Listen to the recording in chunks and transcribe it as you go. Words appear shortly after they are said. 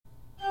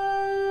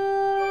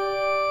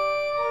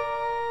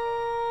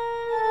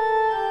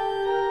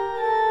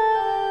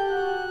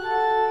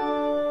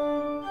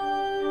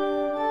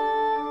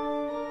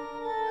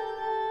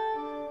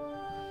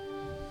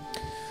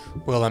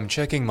Well, I'm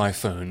checking my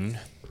phone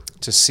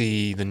to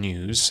see the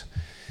news,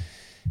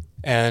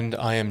 and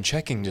I am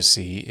checking to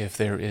see if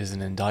there is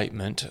an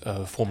indictment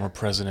of former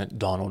President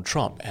Donald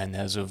Trump. And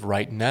as of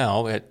right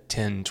now, at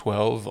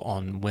 10:12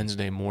 on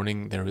Wednesday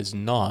morning, there is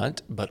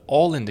not, but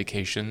all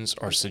indications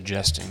are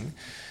suggesting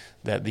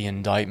that the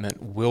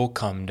indictment will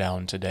come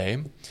down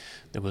today.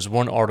 There was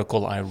one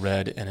article I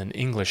read in an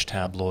English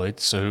tabloid,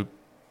 so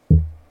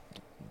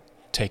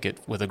take it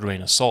with a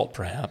grain of salt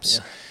perhaps,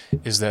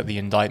 is that the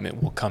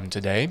indictment will come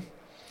today,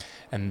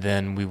 and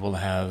then we will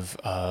have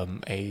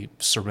a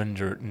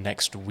surrender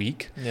next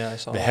week. Yeah, I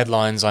saw The that.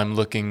 headlines I'm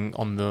looking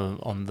on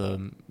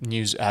the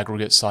news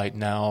aggregate site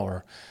now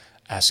are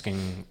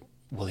asking,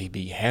 will he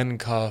be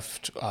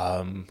handcuffed?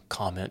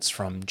 Comments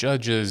from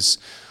judges,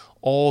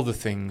 all the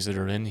things that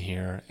are in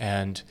here,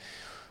 and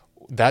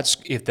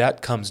if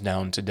that comes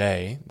down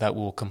today, that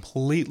will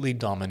completely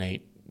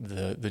dominate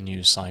the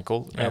news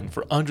cycle, and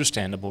for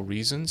understandable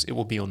reasons, it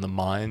will be on the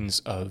minds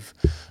of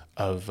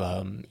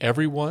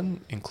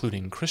everyone,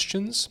 including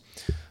Christians.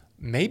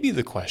 Maybe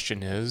the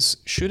question is,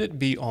 should it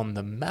be on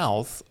the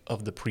mouth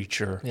of the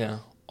preacher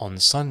on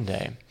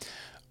Sunday?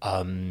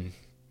 And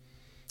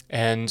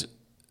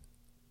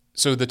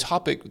so the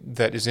topic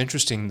that is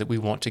interesting that we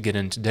want to get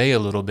in today a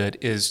little bit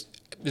is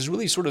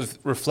really sort of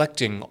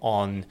reflecting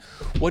on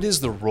what is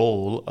the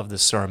role of the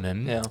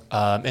sermon,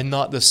 and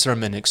not the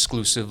sermon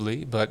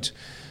exclusively, but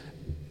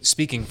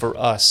speaking for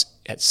us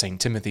at St.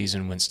 Timothy's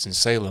in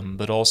Winston-Salem,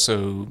 but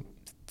also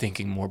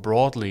thinking more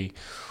broadly,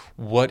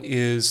 what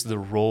is the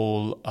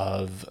role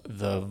of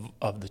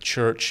the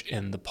church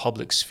in the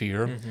public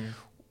sphere?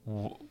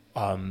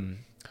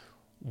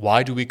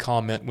 Why do we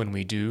comment when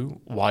we do?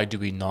 Why do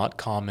we not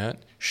comment?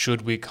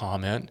 Should we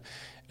comment?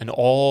 And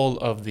all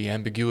of the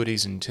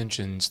ambiguities and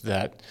tensions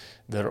that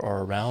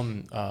are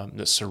around,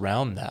 that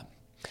surround that.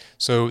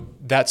 So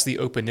that's the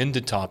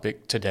open-ended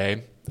topic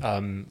today,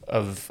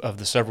 of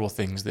the several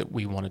things that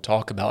we want to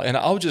talk about. And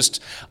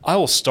I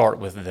will start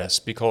with this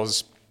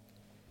because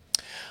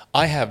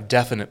I have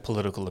definite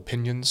political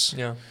opinions.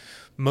 Yeah.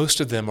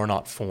 Most of them are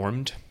not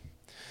formed,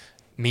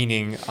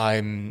 meaning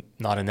I'm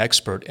not an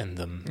expert in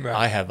them. Right.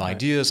 I have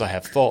ideas, I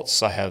have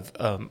thoughts, I have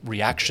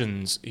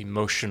reactions,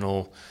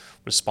 emotional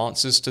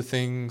responses to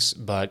things.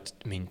 But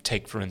I mean,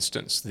 take for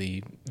instance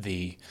the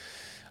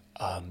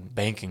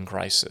banking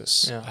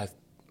crisis. Yeah.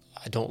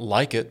 I don't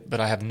like it,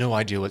 but I have no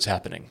idea what's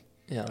happening.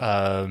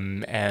 Yeah.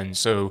 And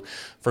so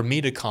for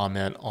me to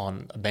comment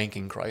on a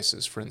banking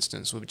crisis, for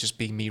instance, would just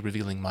be me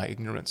revealing my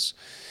ignorance.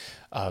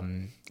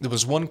 There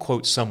was one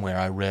quote somewhere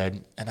I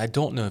read, and I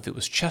don't know if it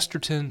was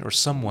Chesterton or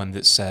someone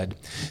that said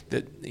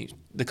that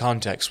the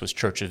context was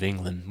Church of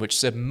England, which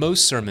said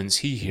most sermons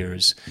he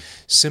hears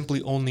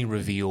simply only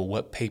reveal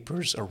what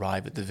papers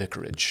arrive at the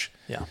vicarage.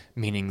 Yeah.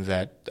 Meaning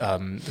that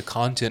the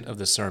content of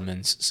the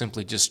sermons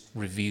simply just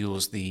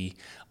reveals the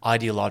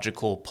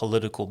ideological,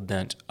 political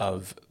bent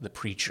of the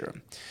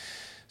preacher.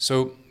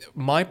 So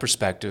my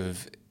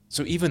perspective,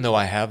 so even though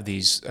I have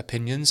these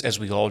opinions, as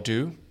we all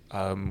do,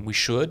 we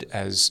should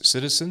as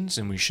citizens,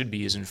 and we should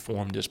be as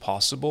informed as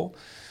possible.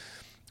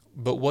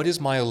 But what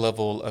is my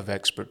level of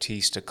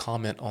expertise to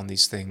comment on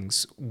these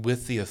things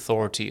with the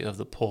authority of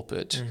the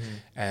pulpit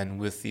and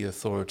with the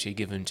authority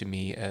given to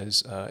me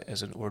as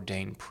an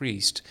ordained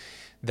priest?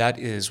 That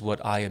is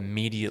what I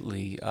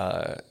immediately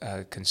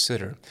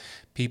consider.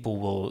 People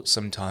will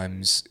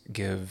sometimes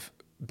give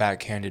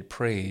backhanded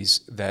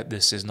praise that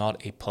this is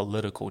not a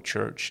political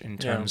church in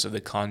terms of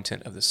the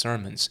content of the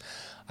sermons.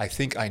 I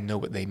think I know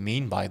what they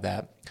mean by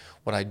that.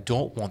 What I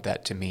don't want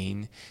that to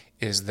mean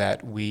is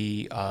that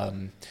we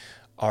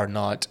are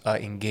not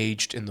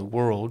engaged in the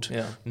world,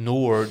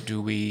 nor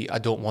do we. I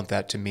don't want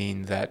that to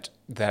mean that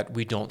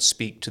we don't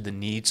speak to the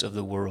needs of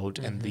the world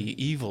and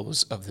the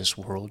evils of this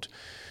world.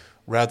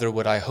 Rather,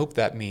 what I hope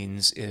that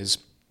means is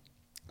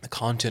the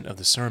content of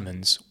the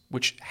sermons,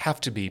 which have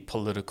to be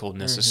political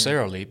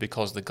necessarily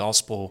because the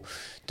gospel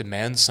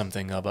demands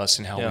something of us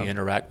and how we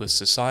interact with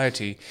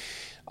society.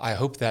 I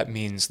hope that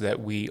means that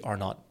we are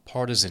not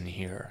partisan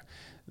here,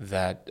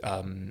 that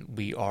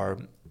we are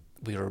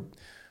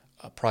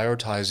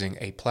prioritizing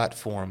a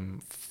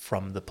platform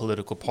from the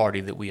political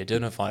party that we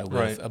identify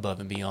with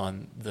above and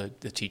beyond the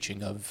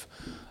teaching of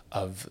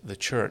the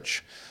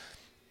church.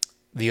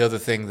 The other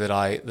thing that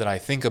I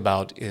think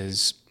about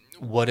is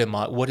what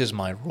is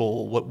my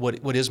role?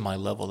 What is my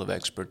level of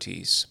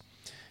expertise?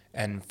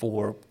 And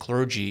for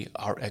clergy,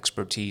 our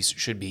expertise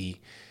should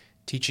be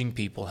teaching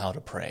people how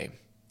to pray,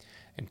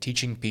 and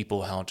teaching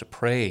people how to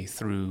pray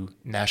through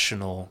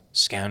national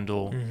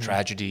scandal,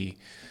 tragedy,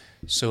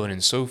 so on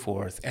and so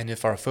forth. And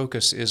if our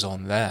focus is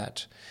on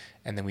that,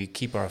 and then we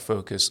keep our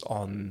focus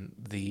on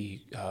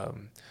the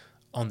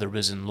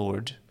risen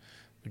Lord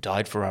who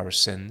died for our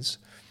sins,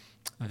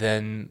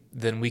 then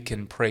we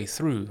can pray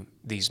through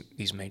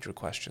these major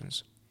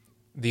questions.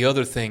 The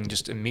other thing,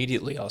 just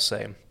immediately I'll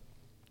say,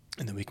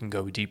 and then we can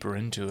go deeper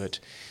into it,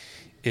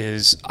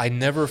 is I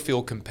never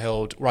feel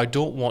compelled, or I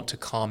don't want to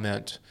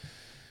comment.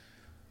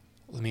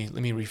 Let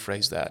me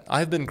rephrase that.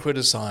 I've been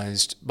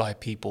criticized by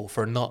people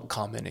for not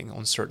commenting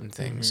on certain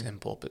things in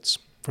pulpits.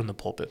 from the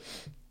pulpit.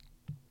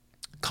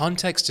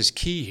 Context is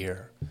key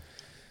here.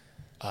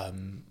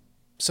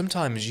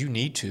 Sometimes you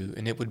need to,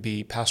 and it would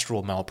be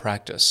pastoral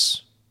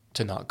malpractice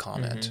to not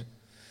comment. Mm-hmm.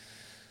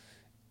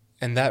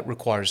 And that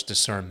requires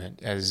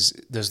discernment. As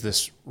does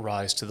this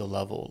rise to the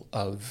level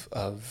of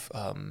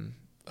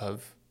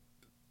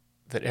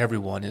that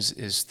everyone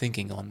is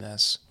thinking on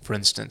this? For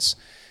instance,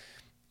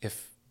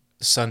 if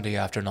Sunday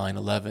after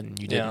 9/11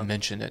 you didn't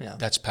mention it,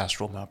 that's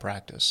pastoral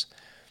malpractice.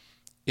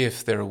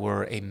 If there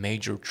were a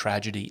major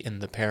tragedy in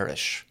the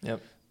parish,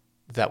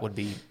 that would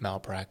be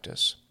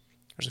malpractice.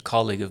 There's a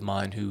colleague of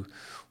mine who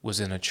was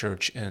in a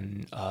church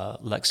in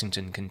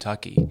Lexington,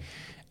 Kentucky,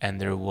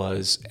 and there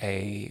was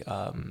a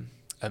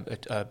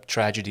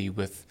tragedy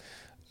with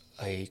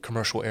a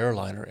commercial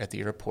airliner at the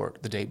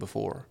airport the day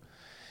before.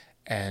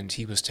 And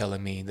he was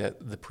telling me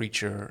that the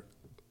preacher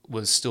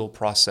was still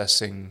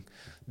processing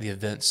the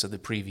events of the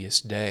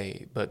previous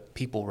day, but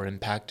people were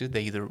impacted.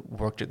 They either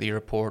worked at the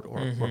airport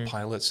or were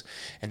pilots,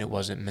 and it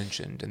wasn't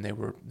mentioned, and they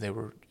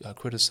were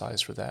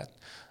criticized for that.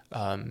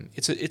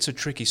 It's a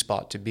tricky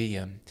spot to be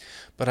in,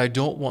 but I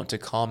don't want to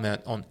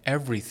comment on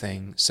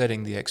everything,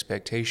 setting the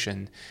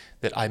expectation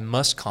that I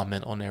must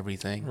comment on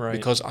everything,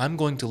 because I'm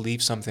going to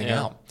leave something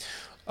out.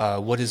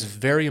 What is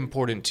very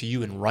important to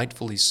you, and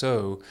rightfully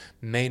so,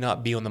 may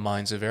not be on the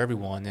minds of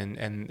everyone,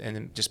 and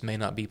it just may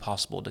not be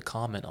possible to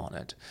comment on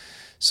it.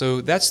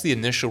 So that's the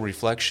initial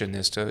reflection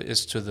as to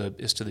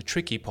the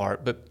tricky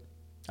part. But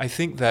I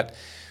think that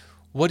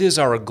what is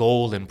our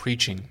goal in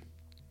preaching,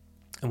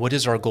 and what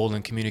is our goal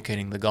in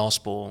communicating the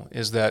gospel,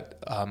 is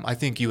that I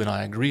think you and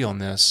I agree on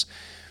this.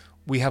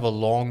 We have a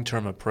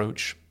long-term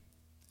approach,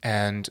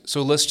 and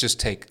so let's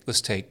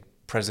take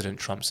President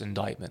Trump's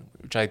indictment,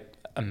 which I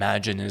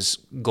imagine is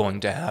going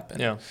to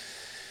happen.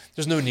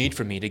 There's no need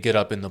for me to get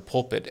up in the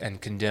pulpit and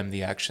condemn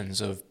the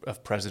actions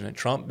of President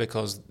Trump,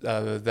 because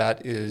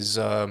that is,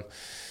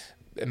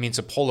 it's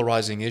a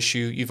polarizing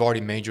issue. You've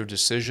already made your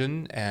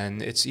decision,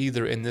 and it's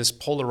either in this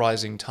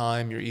polarizing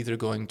time,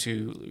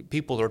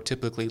 people are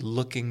typically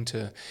looking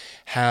to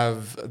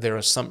have their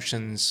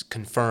assumptions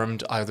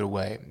confirmed either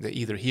way. That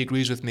either he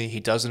agrees with me, he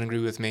doesn't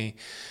agree with me.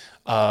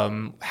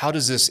 How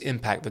does this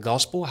impact the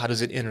gospel? How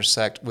does it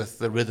intersect with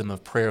the rhythm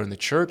of prayer in the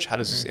church? How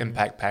does this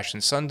impact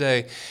Passion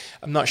Sunday?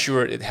 I'm not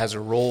sure it has a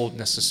role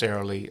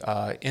necessarily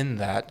in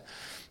that.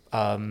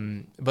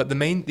 But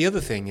the other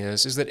thing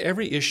is that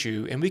every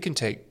issue, and we can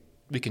take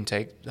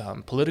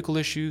political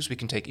issues, we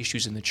can take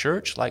issues in the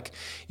church, like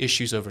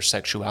issues over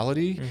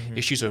sexuality,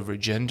 issues over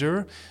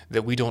gender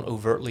that we don't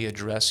overtly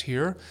address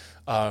here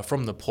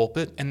from the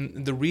pulpit.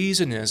 And the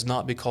reason is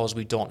not because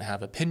we don't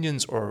have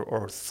opinions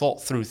or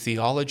thought through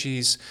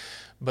theologies,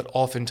 but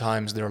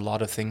oftentimes there are a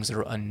lot of things that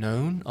are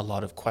unknown, a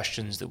lot of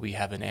questions that we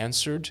haven't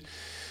answered.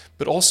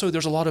 But also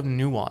there's a lot of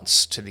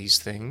nuance to these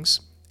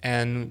things.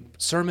 And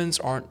sermons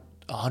aren't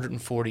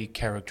 140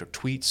 character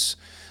tweets.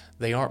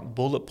 They aren't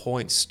bullet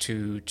points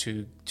to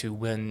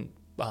win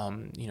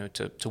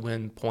to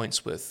win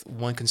points with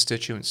one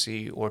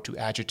constituency or to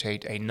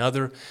agitate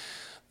another.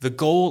 The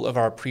goal of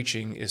our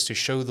preaching is to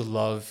show the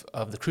love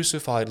of the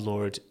crucified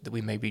Lord, that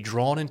we may be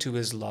drawn into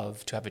his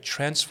love, to have a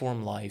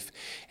transformed life,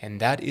 and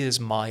that is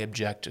my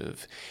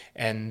objective.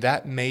 And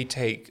that may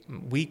take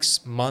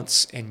weeks,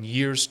 months, and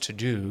years to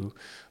do,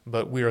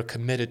 but we are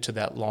committed to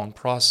that long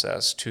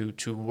process, to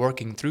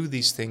working through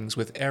these things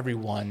with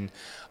everyone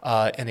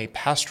in a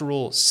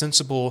pastoral,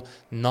 sensible,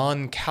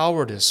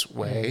 non-cowardice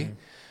way,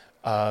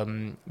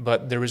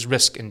 but there is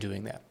risk in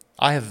doing that.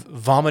 I have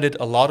vomited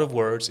a lot of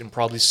words and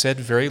probably said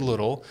very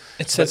little.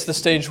 It sets the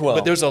stage well.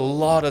 But there's a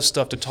lot of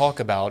stuff to talk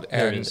about,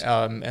 and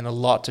a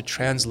lot to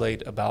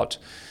translate about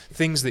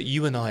things that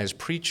you and I as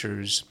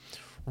preachers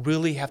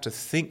really have to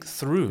think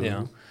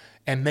through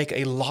and make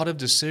a lot of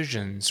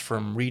decisions,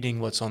 from reading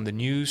what's on the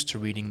news to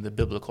reading the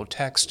biblical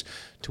text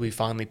till we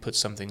finally put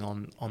something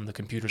on the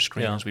computer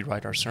screen as we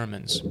write our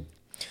sermons.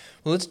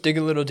 Well, let's dig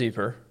a little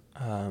deeper.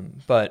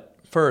 But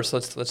first,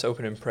 let's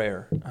open in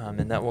prayer,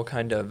 and that will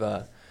kind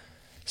of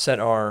set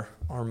our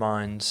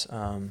minds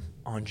on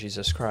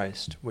Jesus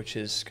Christ, which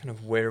is kind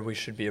of where we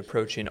should be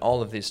approaching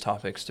all of these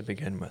topics to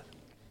begin with.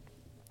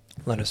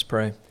 Let us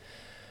pray.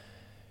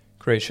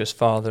 Gracious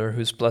Father,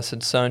 whose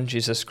blessed Son,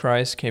 Jesus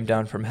Christ, came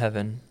down from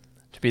heaven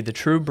to be the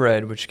true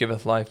bread which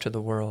giveth life to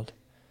the world,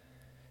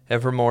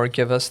 evermore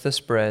give us this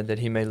bread, that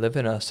he may live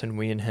in us and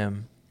we in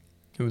him,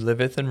 who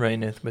liveth and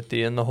reigneth with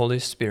thee in the Holy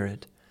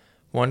Spirit,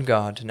 one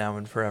God, now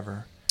and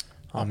forever.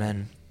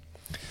 Amen.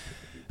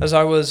 As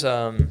I was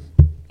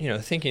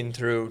thinking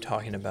through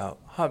talking about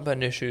hot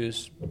button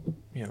issues,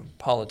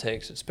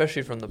 politics,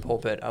 especially from the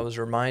pulpit, I was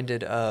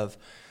reminded of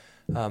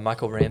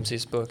Michael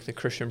Ramsey's book, The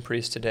Christian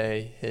Priest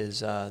Today,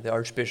 the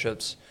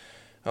Archbishop's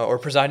or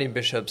presiding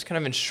bishops' kind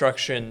of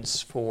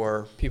instructions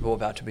for people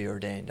about to be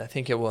ordained. I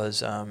think it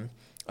was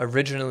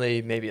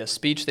originally maybe a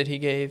speech that he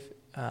gave.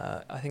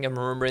 I think I'm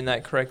remembering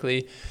that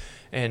correctly.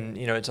 And,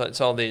 it's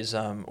all these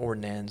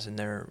ordinands, and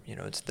they're,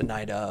 it's the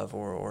night of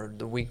or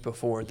the week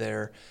before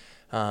their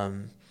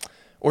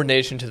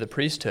ordination to the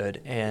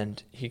priesthood.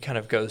 And he kind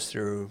of goes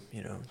through,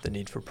 the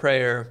need for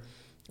prayer,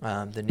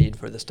 the need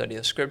for the study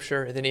of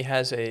Scripture. And then he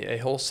has a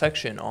whole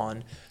section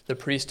on the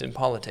priest in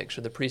politics,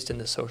 or the priest in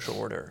the social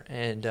order.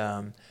 And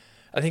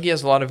I think he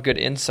has a lot of good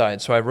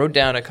insight. So I wrote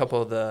down a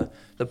couple of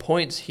the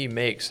points he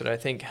makes that I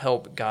think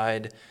help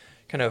guide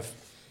kind of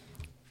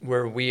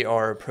where we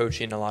are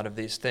approaching a lot of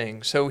these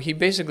things. So he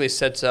basically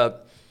sets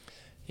up,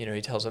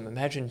 he tells them,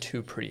 imagine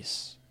two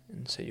priests.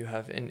 And so you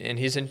have, and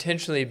he's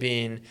intentionally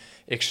being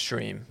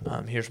extreme.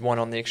 Here's one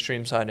on the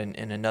extreme side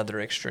and another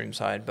extreme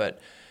side, but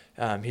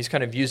he's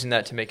kind of using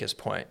that to make his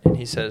point. And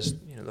he says,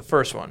 the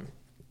first one,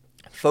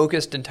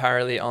 focused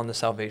entirely on the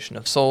salvation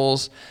of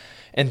souls,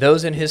 and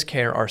those in his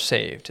care are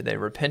saved. They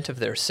repent of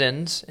their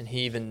sins, and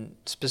he even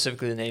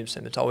specifically names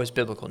them. It's always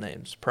biblical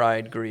names: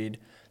 pride, greed,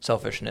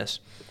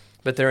 selfishness.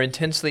 But they're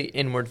intensely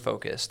inward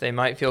focused. They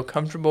might feel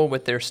comfortable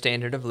with their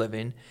standard of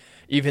living,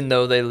 even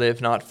though they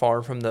live not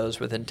far from those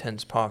with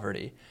intense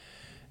poverty.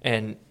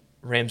 And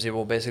Ramsey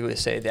will basically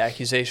say the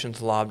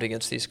accusations lobbed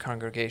against these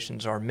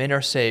congregations are men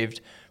are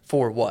saved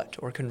for what,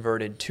 or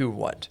converted to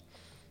what?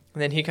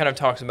 And then he kind of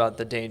talks about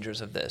the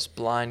dangers of this: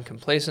 blind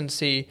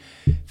complacency,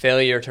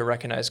 failure to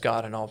recognize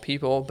God in all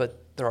people,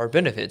 but there are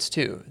benefits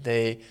too.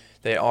 They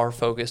are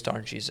focused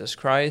on Jesus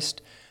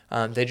Christ.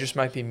 They just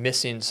might be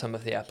missing some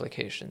of the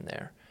application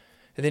there.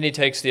 And then he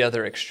takes the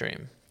other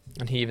extreme,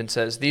 and he even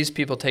says, these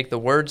people take the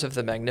words of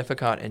the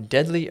Magnificat in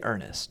deadly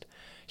earnest.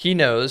 He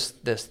knows,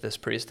 this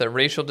priest, that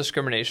racial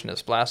discrimination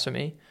is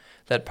blasphemy,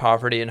 that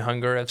poverty and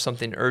hunger have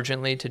something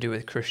urgently to do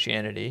with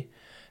Christianity.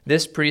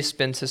 This priest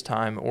spends his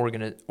time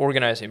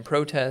organizing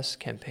protests,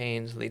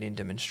 campaigns, leading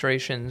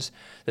demonstrations.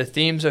 The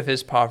themes of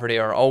his poverty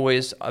are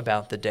always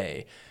about the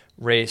day: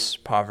 race,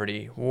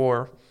 poverty,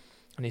 war.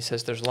 And he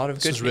says there's a lot of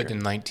good here. This was written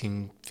in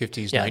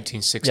 1950s,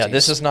 1960s. Yeah,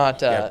 this is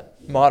not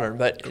modern,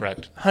 but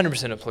correct.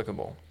 100%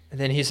 applicable. And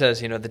then he says,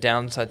 the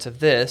downsides of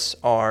this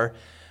are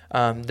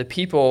the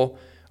people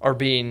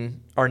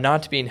are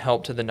not being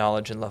helped to the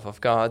knowledge and love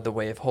of God, the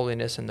way of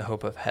holiness, and the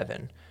hope of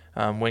heaven.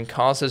 When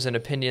causes and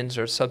opinions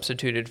are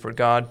substituted for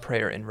God,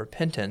 prayer, and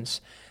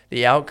repentance,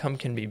 the outcome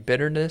can be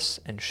bitterness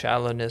and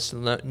shallowness,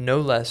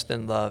 no less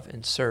than love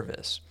and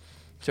service.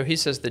 So he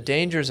says the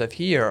dangers of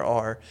here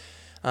are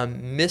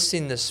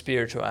missing the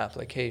spiritual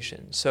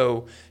application.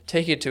 So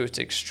take it to its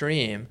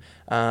extreme: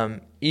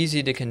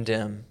 easy to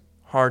condemn,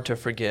 hard to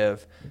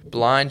forgive,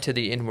 blind to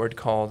the inward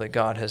call that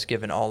God has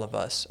given all of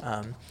us,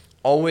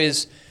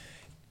 always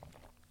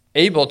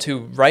able to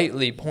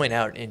rightly point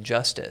out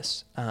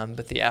injustice,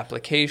 but the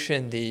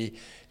application, the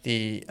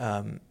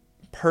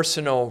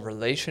personal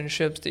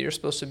relationships that you're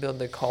supposed to build,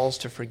 the calls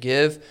to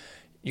forgive,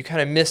 you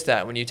kind of miss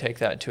that when you take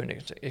that to an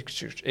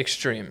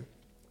extreme.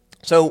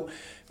 So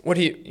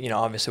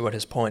obviously what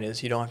his point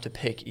is, you don't have to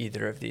pick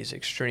either of these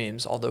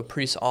extremes, although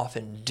priests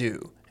often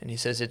do. And he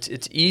says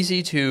it's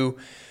easy to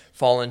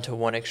fall into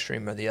one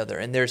extreme or the other.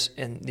 And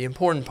the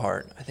important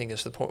part, I think,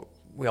 is the point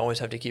we always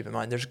have to keep in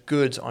mind: there's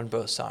goods on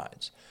both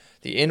sides.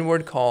 The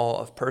inward call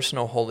of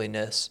personal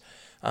holiness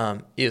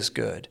is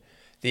good.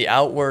 The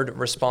outward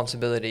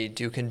responsibility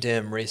to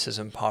condemn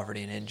racism,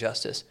 poverty, and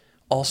injustice,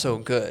 also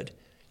good.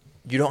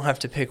 You don't have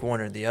to pick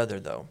one or the other,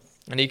 though.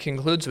 And he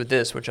concludes with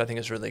this, which I think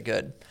is really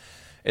good.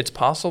 It's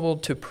possible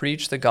to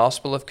preach the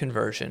gospel of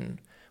conversion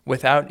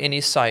without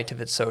any sight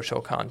of its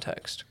social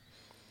context.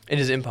 It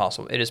is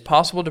impossible. It is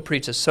possible to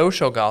preach a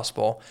social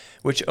gospel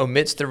which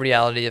omits the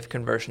reality of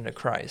conversion to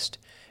Christ.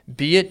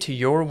 Be it to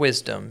your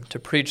wisdom to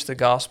preach the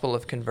gospel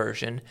of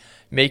conversion,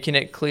 making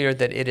it clear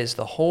that it is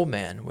the whole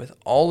man with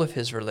all of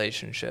his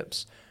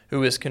relationships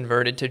who is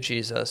converted to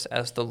Jesus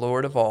as the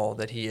Lord of all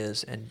that he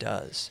is and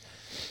does.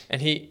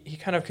 And he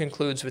kind of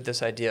concludes with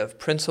this idea of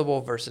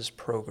principle versus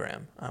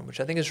program, which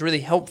I think is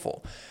really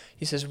helpful.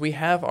 He says we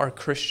have our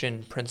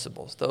Christian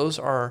principles. Those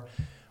are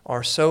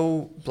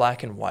so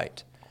black and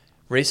white.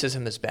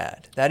 Racism is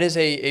bad. That is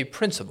a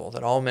principle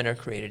that all men are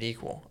created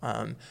equal.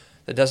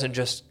 That doesn't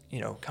just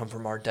come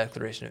from our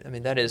declaration. I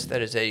mean, that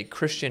is a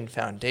Christian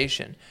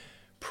foundation.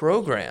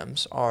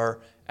 Programs are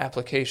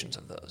applications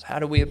of those. How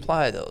do we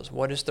apply those?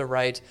 What is the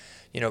right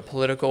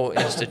political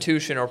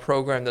institution or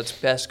program that's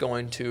best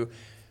going to?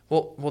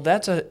 Well,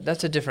 that's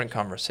a different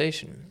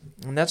conversation,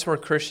 and that's where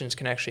Christians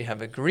can actually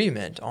have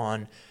agreement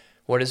on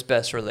what is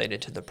best related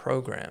to the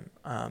program.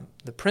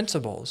 The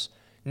principles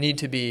need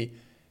to be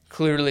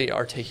clearly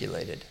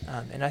articulated,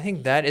 and I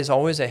think that is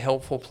always a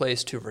helpful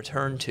place to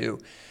return to,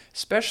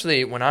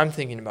 especially when I'm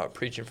thinking about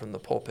preaching from the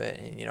pulpit,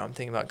 and I'm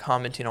thinking about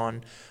commenting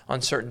on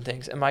certain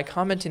things. Am I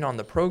commenting on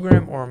the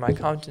program, or am I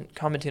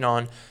commenting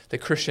on the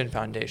Christian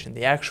foundation,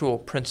 the actual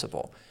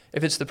principle?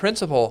 If it's the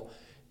principle,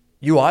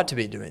 you ought to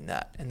be doing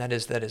that, and that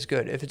is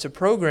good. If it's a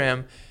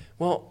program,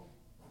 well,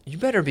 you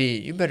better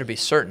be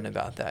certain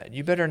about that.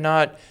 You better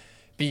not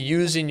be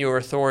using your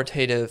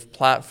authoritative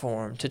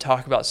platform to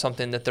talk about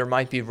something that there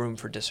might be room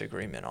for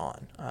disagreement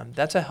on.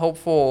 That's a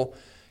helpful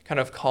kind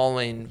of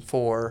calling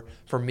for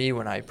me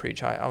when I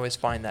preach. I always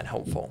find that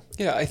helpful.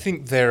 Yeah, I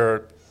think there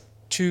are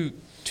two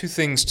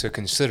things to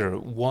consider.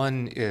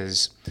 One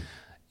is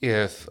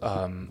if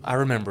I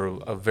remember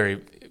a very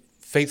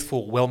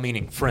faithful,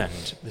 well-meaning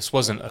friend. This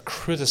wasn't a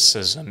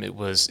criticism. It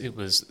was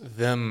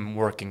them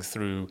working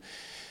through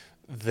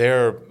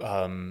their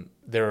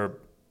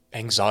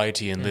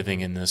anxiety in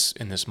living in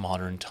this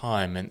modern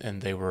time,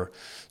 and they were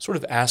sort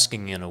of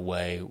asking in a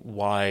way,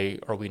 why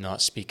are we not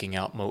speaking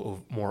out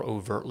more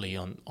overtly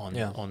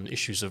on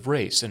issues of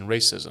race and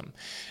racism?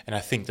 And I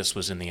think this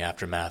was in the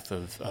aftermath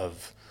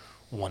of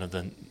one of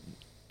the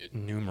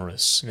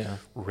numerous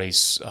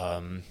race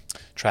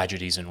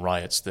tragedies and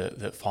riots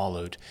that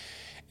followed.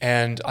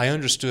 And I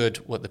understood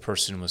what the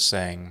person was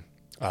saying,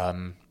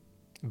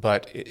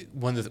 but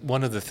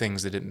one of the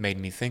things that it made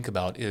me think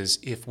about is,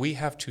 if we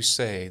have to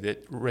say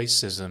that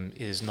racism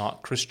is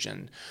not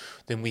Christian,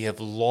 then we have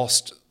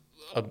lost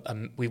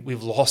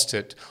we've lost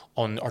it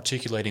on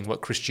articulating what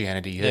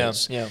Christianity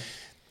is.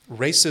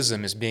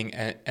 Racism as being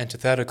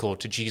antithetical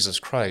to Jesus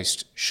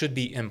Christ should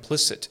be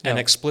implicit and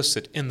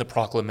explicit in the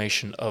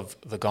proclamation of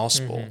the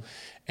gospel.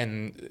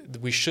 And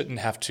we shouldn't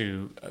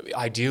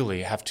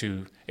ideally have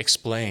to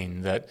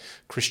explain that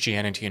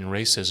Christianity and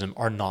racism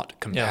are not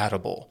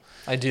compatible.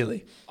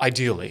 Ideally.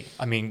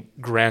 I mean,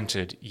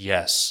 granted,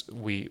 yes,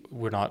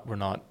 we're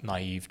not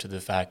naive to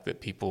the fact that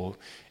people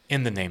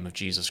in the name of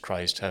Jesus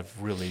Christ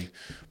have really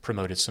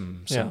promoted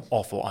some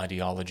awful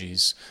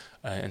ideologies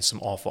and some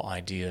awful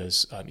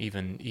ideas,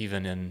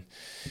 even in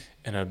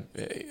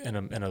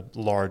a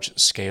large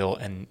scale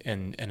and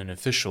an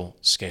official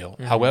scale.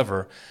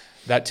 However,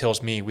 that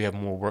tells me we have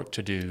more work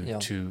to do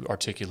to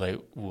articulate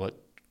what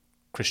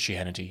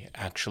Christianity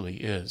actually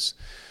is.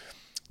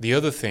 The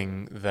other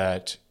thing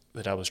that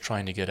I was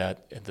trying to get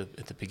at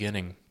the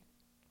beginning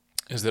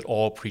is that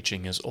all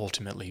preaching is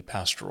ultimately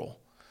pastoral.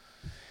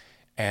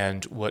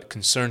 And what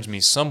concerns me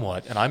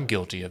somewhat, and I'm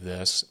guilty of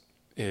this,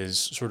 is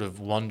sort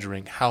of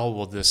wondering, how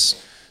will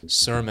this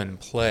sermon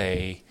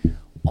play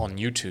on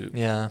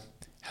YouTube?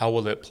 How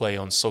will it play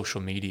on social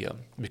media?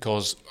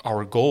 Because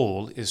our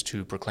goal is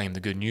to proclaim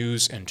the good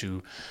news and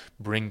to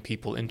bring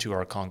people into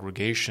our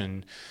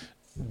congregation,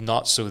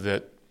 not so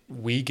that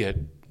we get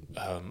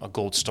a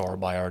gold star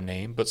by our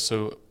name, but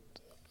so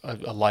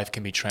a life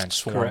can be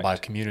transformed by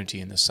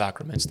community in the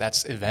sacraments.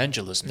 That's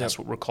evangelism. That's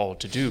what we're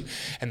called to do.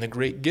 And the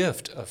great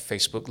gift of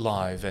Facebook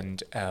Live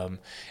and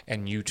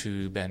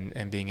YouTube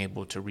and being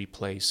able to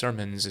replay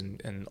sermons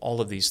and all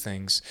of these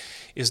things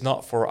is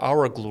not for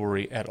our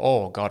glory at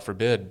all, God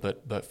forbid,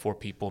 but for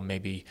people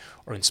maybe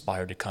are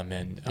inspired to come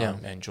in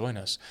and join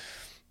us.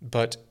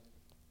 But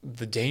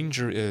the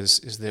danger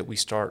is that we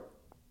start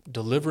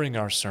delivering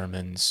our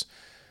sermons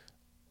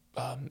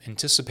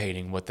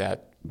anticipating what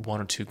that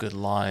one or two good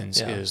lines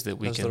is that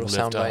we can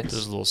lift up,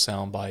 those little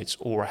sound bites,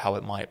 or how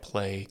it might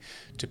play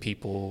to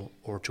people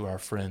or to our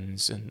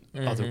friends in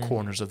other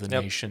corners of the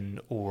nation,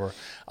 or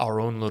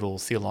our own little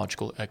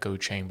theological echo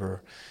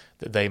chamber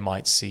that they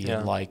might see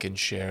and like and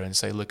share and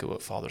say, look at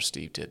what Father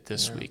Steve did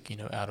this week,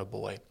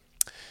 attaboy.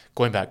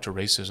 Going back to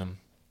racism,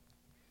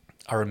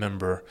 I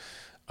remember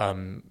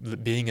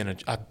being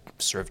I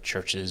served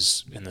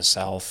churches in the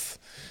South,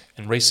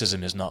 and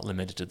racism is not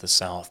limited to the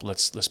South.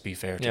 Let's be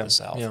fair to the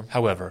South.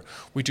 However,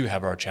 we do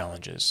have our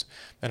challenges.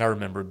 And I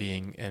remember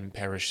being in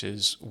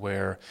parishes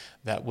where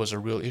that was a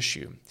real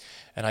issue.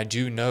 And I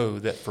do know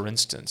that, for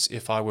instance,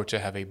 if I were to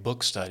have a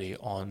book study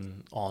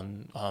on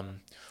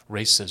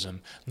racism,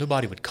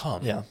 nobody would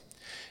come.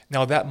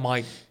 Now, that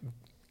might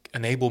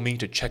enable me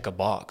to check a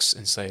box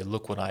and say,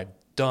 look what I've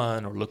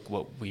done, or look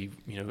what we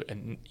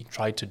and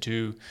tried to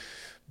do.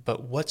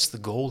 But what's the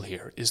goal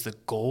here? Is the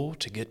goal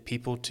to get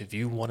people to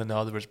view one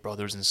another as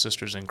brothers and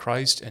sisters in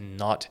Christ and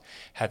not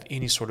have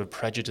any sort of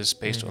prejudice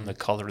based on the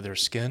color of their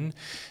skin?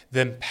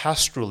 Then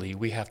pastorally,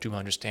 we have to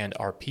understand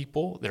our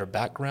people, their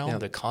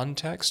background, the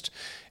context,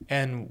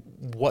 and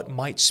what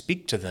might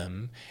speak to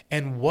them,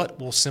 and what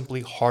will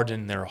simply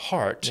harden their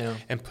heart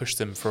and push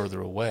them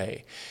further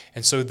away.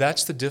 And so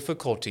that's the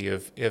difficulty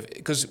of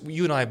because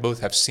you and I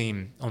both have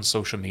seen on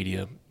social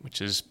media,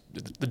 which is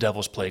the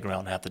devil's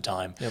playground half the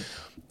time,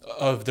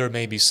 of there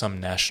may be some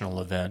national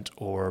event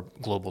or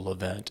global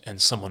event,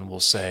 and someone will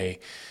say,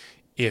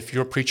 if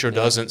your preacher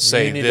doesn't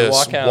say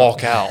this,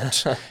 walk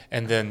out.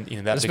 And then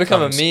that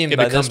becomes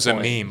a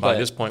meme by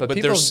this point.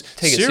 But they're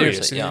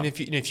serious. And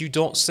if you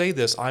don't say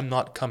this, I'm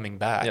not coming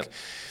back.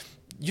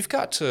 You've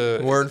got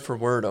to... Word for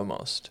word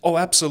almost. Oh,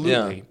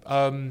 absolutely.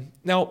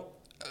 Now,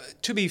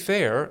 to be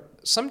fair,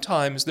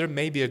 sometimes there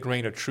may be a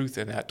grain of truth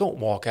in that. Don't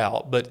walk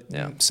out. But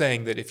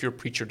saying that if your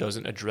preacher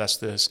doesn't address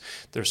this,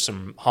 there's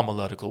some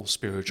homiletical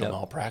spiritual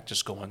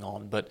malpractice going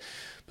on. But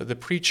the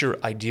preacher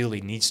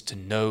ideally needs to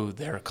know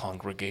their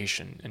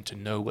congregation and to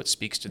know what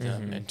speaks to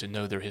them and to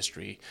know their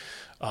history.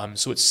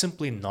 So it's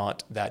simply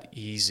not that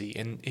easy.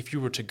 And if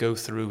you were to go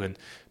through and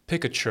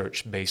pick a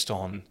church based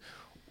on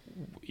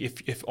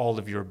if all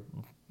of your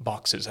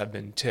boxes have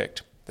been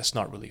ticked, that's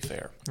not really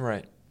fair.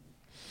 Right.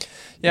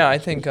 Yeah, I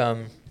think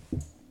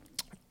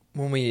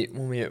when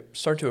we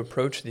start to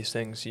approach these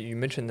things, you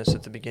mentioned this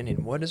at the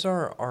beginning, what is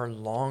our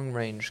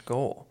long-range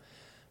goal?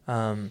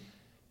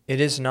 It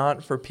is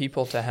not for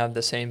people to have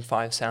the same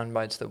 5 sound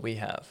bites that we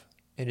have.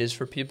 It is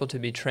for people to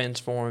be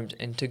transformed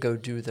and to go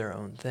do their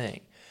own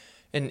thing.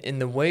 And in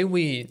the way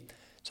we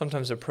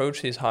sometimes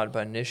approach these hot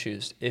button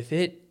issues, if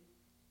it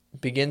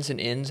begins and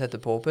ends at the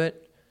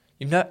pulpit,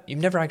 you've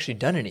never actually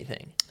done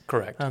anything.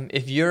 Correct.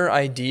 If your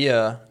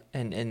idea,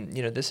 and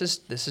this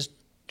is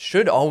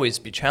should always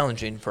be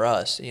challenging for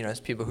us, as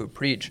people who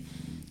preach.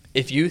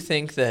 If you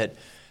think that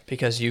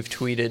because you've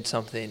tweeted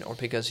something or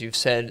because you've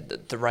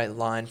said the right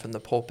line from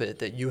the pulpit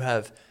that you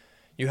have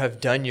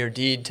done your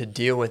deed to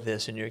deal with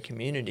this in your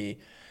community,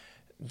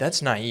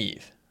 that's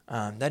naive.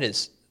 That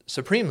is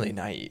supremely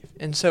naive.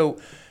 And so,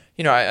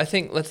 I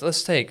think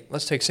let's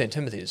take St.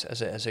 Timothy's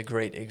as a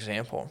great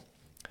example.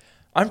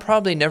 I'm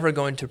probably never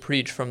going to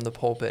preach from the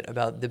pulpit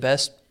about the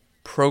best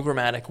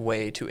programmatic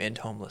way to end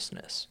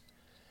homelessness.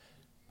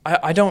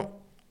 I'm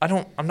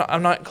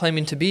not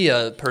claiming to be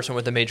a person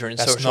with a major in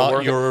social work. That's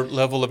not your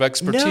level of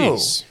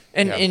expertise.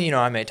 No. And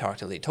I may talk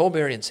to Lee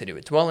Tolberry and City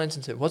with Dwellings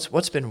and say,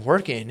 what's been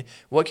working?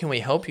 What can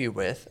we help you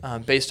with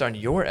based on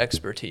your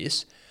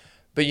expertise?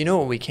 But you know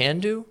what we can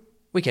do?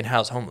 We can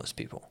house homeless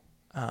people.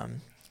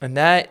 And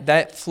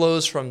that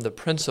flows from the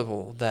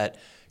principle that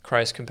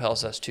Christ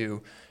compels us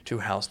to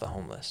house the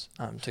homeless,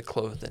 to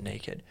clothe the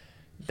naked.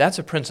 That's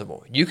a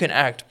principle. You can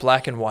act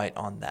black and white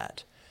on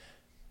that.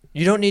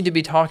 You don't need to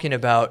be talking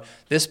about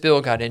this bill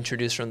got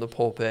introduced from the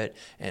pulpit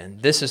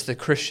and this is the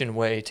Christian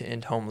way to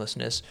end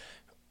homelessness.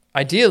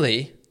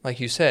 Ideally, like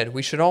you said,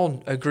 we should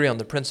all agree on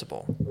the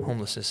principle.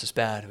 Homelessness is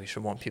bad. We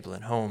should want people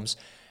in homes.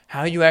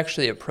 How you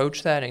actually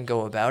approach that and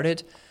go about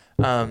it,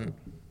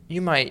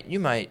 you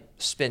might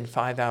spend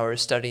 5 hours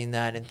studying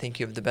that and think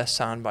you have the best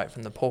soundbite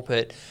from the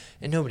pulpit,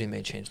 and nobody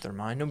may change their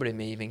mind. Nobody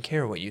may even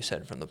care what you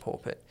said from the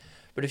pulpit.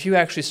 But if you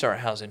actually start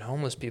housing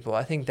homeless people,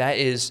 I think that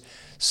is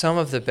some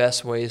of the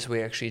best ways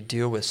we actually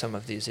deal with some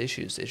of these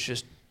issues. It's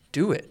just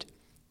do it.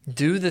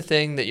 Do the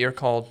thing that you're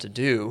called to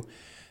do.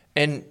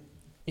 And,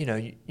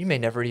 you may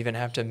never even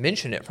have to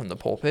mention it from the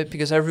pulpit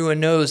because everyone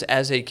knows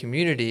as a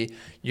community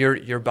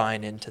you're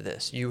buying into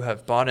this. You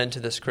have bought into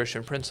this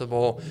Christian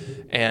principle.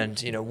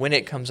 And, when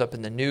it comes up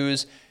in the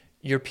news,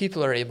 your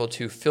people are able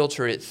to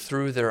filter it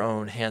through their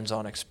own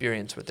hands-on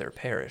experience with their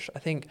parish. I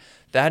think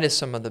that is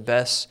some of the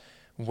best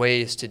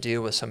ways to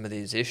deal with some of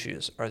these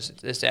issues,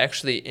 is to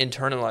actually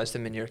internalize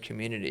them in your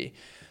community.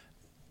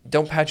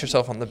 Don't pat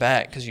yourself on the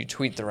back because you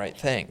tweet the right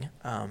thing.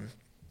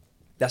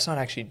 That's not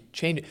actually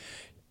changing.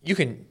 You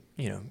can,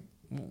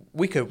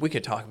 we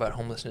could talk about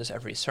homelessness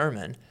every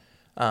sermon,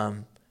 but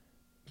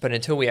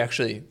until we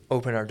actually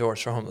open our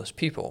doors for homeless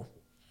people,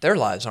 their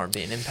lives aren't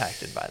being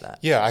impacted by that.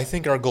 Yeah, I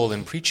think our goal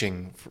in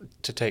preaching,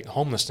 to take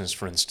homelessness,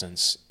 for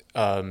instance,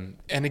 and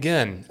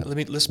again,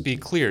 let's be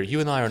clear. You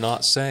and I are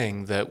not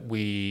saying that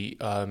we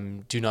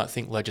do not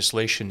think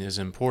legislation is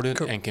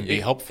important and can be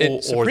helpful,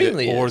 or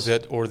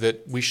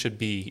that we should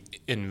be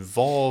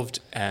involved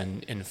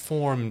and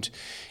informed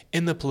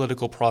in the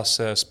political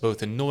process,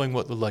 both in knowing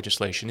what the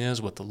legislation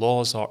is, what the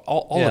laws are,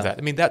 all of that.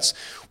 I mean,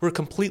 we're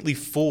completely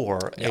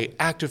for a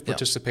active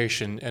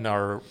participation in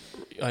our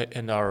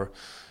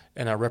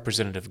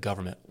representative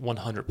government,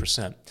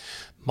 100%.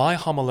 My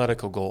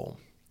homiletical goal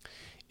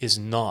is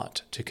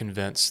not to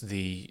convince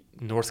the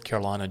North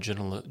Carolina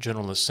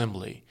General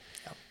Assembly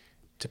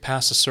to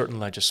pass a certain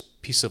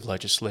piece of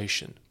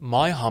legislation.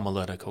 My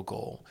homiletical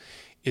goal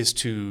is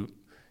to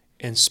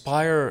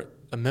inspire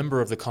a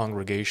member of the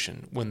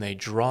congregation when they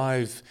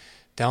drive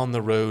down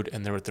the road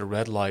and they're at the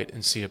red light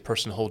and see a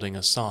person holding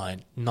a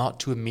sign, not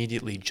to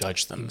immediately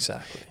judge them.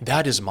 Exactly.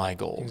 That is my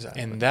goal.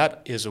 Exactly. And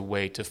that is a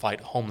way to fight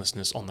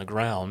homelessness on the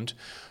ground,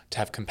 to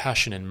have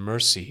compassion and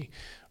mercy,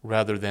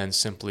 rather than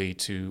simply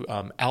to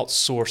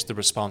outsource the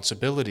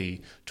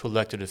responsibility to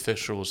elected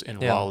officials in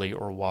Raleigh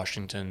or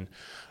Washington,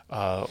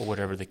 or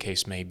whatever the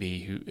case may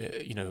be, who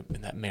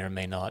and that may or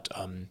may not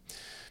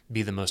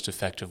be the most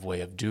effective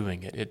way of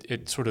doing it.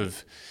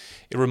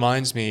 It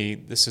reminds me,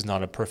 this is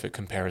not a perfect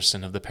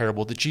comparison, of the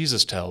parable that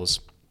Jesus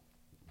tells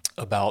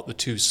about the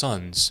two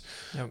sons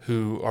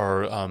who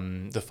are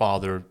the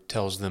father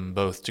tells them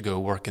both to go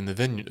work in the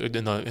vineyard,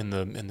 in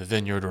the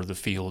vineyard or the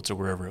fields or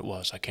wherever it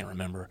was. I can't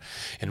remember.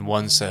 And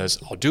one says,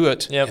 "I'll do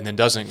it," and then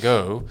doesn't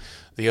go.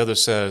 The other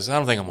says, "I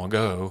don't think I'm going to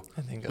go,"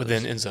 but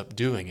then ends up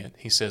doing it.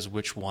 He says,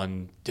 which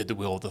one did the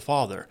will of the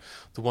Father?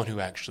 The one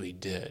who actually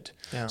did.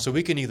 Yeah. So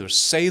we can either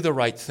say the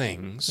right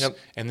things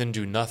and then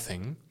do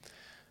nothing.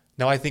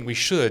 Now, I think we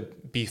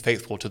should be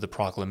faithful to the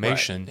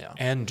proclamation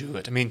and do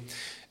it. I mean,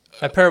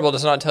 that parable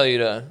does not tell you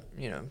to,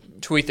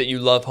 tweet that you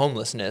love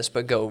homelessness,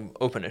 but go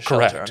open a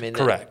shelter.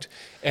 Correct.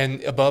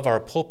 And above our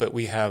pulpit,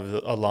 we have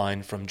a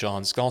line from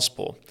John's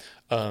Gospel.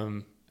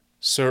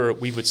 Sir,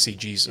 we would see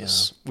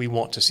Jesus. Yeah. We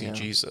want to see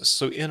Jesus.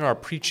 So in our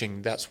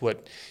preaching, that's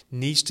what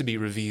needs to be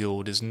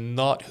revealed, is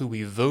not who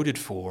we voted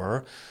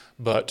for,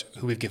 but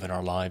who we've given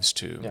our lives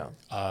to.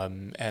 Yeah.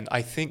 And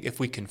I think if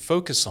we can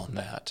focus on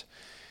that,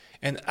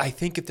 and I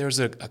think if there's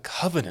a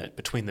covenant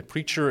between the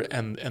preacher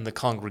and the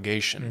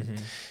congregation,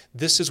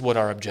 this is what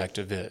our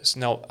objective is.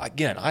 Now,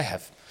 again,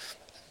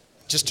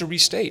 just to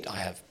restate, I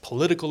have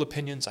political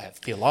opinions, I have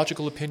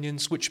theological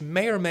opinions, which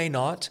may or may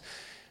not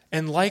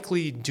and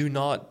likely do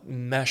not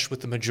mesh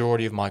with the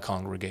majority of my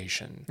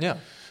congregation. Yeah.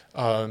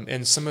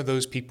 And some of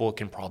those people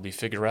can probably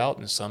figure out,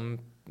 and some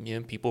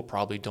people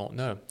probably don't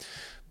know.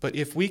 But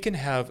if we can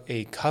have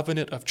a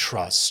covenant of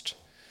trust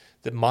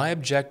that my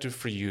objective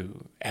for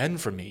you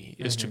and for me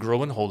is to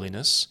grow in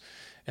holiness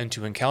and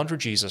to encounter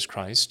Jesus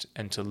Christ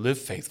and to live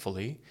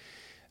faithfully,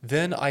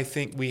 then I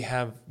think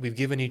we've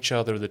given each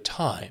other the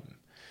time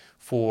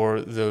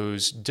for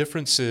those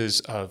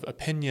differences of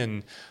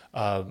opinion,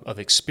 of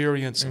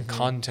experience and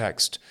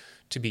context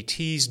to be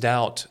teased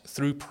out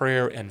through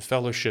prayer and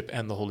fellowship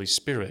and the Holy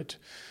Spirit,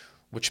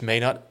 which may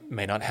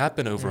not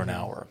happen over an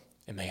hour.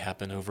 It may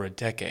happen over a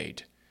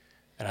decade.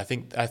 And I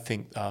think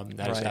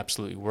that is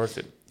absolutely worth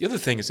it. The other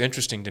thing that's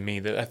interesting to me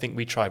that I think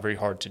we try very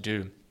hard to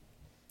do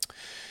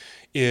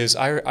is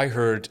I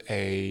heard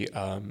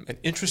an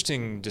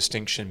interesting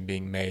distinction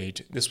being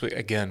made. This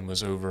again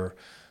was over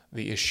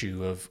the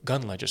issue of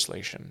gun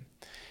legislation,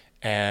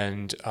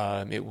 and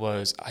it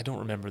was, I don't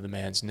remember the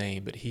man's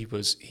name, but he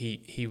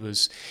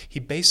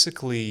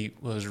basically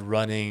was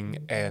running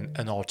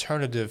an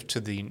alternative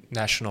to the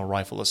National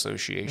Rifle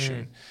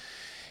Association.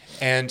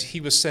 And he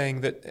was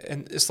saying that,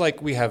 and it's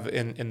like we have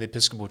in the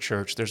Episcopal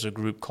Church, there's a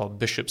group called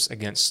Bishops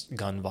Against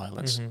Gun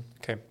Violence.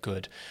 Okay,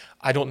 good.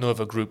 I don't know of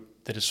a group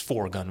that is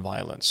for gun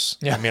violence.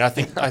 Yeah. I mean, I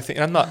think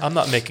I'm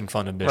not making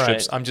fun of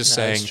bishops. Right. I'm just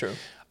That's saying, true.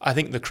 I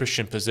think the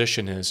Christian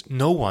position is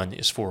no one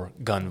is for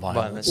gun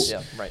violence.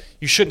 Yeah, right.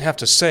 You shouldn't have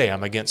to say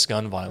I'm against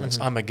gun violence.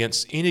 I'm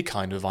against any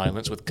kind of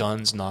violence with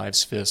guns,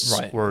 knives, fists,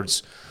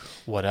 words,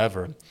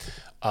 whatever.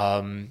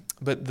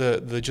 But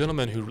the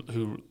gentleman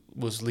who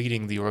was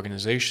leading the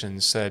organization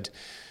said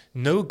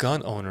no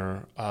gun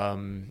owner,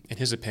 in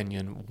his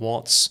opinion,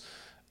 wants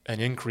an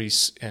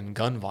increase in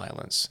gun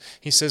violence.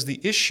 He says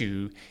the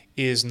issue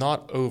is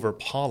not over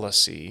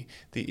policy.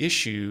 The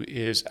issue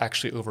is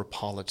actually over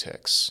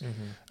politics,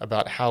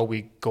 about how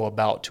we go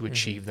about to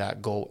achieve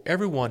that goal.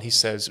 Everyone, he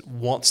says,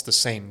 wants the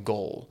same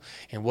goal.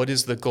 And what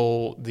is the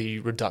goal? The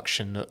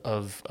reduction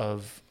of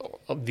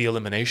the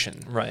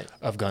elimination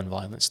of gun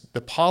violence.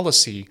 The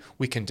policy,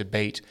 we can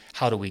debate,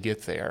 how do we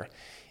get there?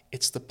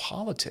 It's the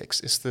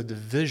politics, it's the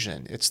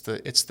division, it's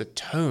the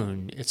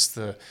tone, it's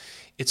the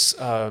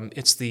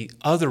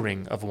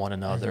othering of one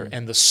another,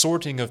 and the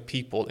sorting of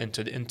people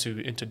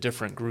into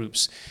different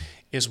groups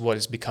is what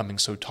is becoming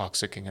so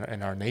toxic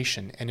in our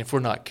nation. And if we're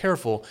not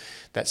careful,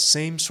 that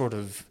same sort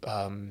of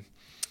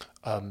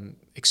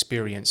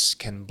experience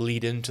can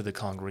bleed into the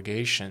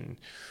congregation,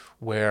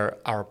 where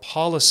our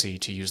policy,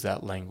 to use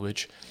that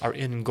language, our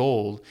end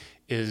goal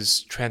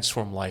is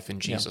transform life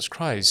in Jesus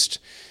Christ.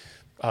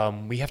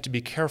 We have to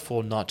be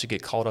careful not to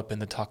get caught up in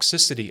the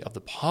toxicity of the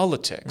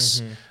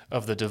politics,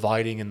 of the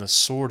dividing and the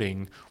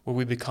sorting, where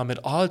we become at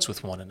odds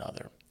with one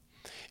another.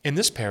 In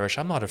this parish,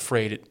 I'm not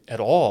afraid at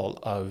all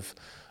of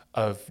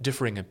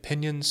differing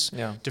opinions,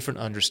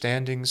 different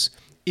understandings,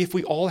 if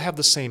we all have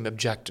the same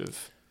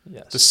objective,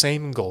 the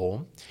same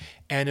goal,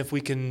 and if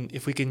we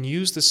can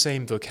use the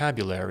same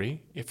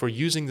vocabulary, if we're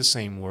using the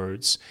same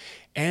words,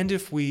 and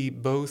if we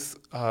both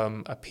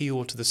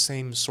appeal to the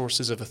same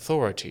sources of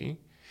authority,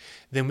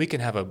 then we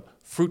can have a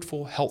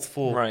fruitful,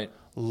 healthful,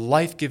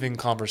 life-giving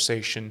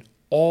conversation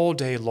all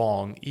day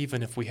long.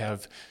 Even if we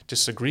have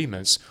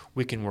disagreements,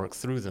 we can work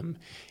through them.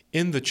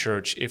 In the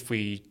church, if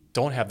we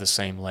don't have the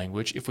same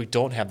language, if we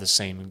don't have the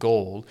same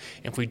goal,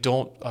 if we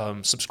don't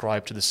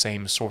subscribe to the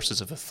same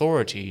sources of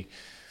authority,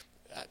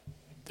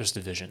 there's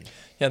division.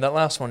 Yeah, that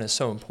last one is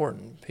so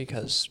important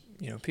because,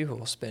 people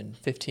will spend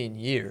 15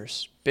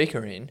 years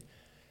bickering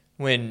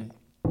when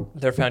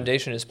their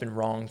foundation has been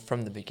wrong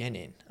from the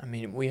beginning. I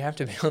mean, we have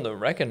to be able to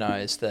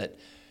recognize that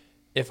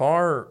if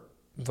our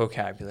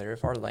vocabulary,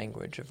 if our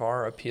language, if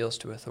our appeals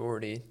to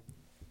authority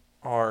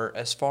are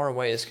as far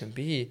away as can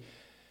be,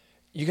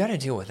 you got to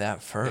deal with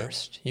that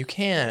first. You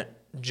can't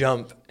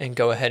jump and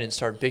go ahead and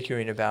start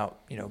bickering about,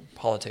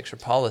 politics or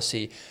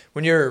policy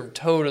when you're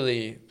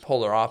totally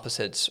polar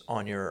opposites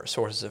on your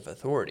sources of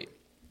authority,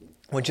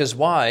 which is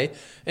why,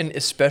 and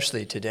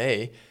especially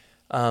today,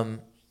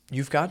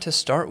 you've got to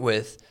start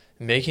with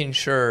making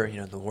sure,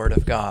 the Word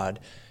of God,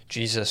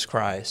 Jesus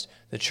Christ,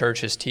 the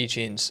church's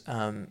teachings,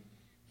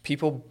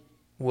 people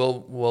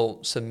will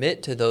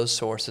submit to those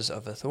sources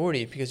of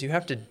authority, because you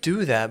have to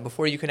do that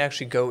before you can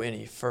actually go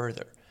any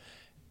further.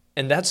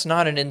 And that's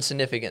not an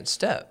insignificant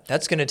step.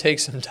 That's going to take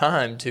some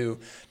time to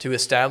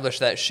establish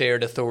that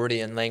shared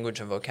authority and language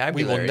and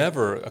vocabulary. We will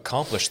never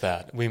accomplish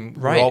that.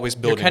 We're always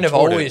building You're kind of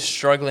toward always it.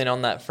 struggling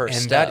on that first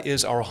and step. And that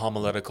is our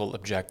homiletical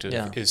objective,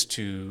 is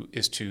to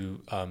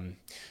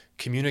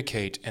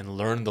communicate and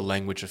learn the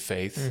language of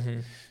faith,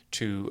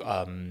 to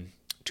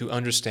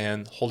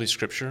understand Holy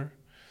Scripture,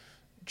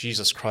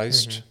 Jesus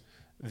Christ,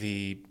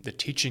 the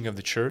teaching of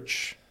the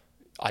church,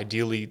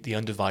 ideally the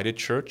undivided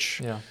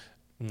church,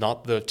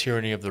 not the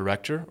tyranny of the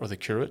rector or the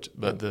curate,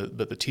 but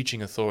the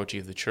teaching authority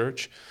of the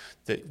church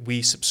that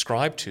we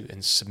subscribe to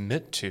and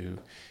submit to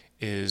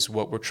is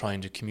what we're trying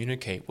to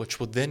communicate, which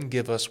will then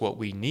give us what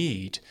we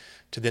need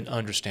to then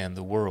understand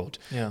the world.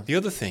 Yeah. The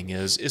other thing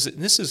is that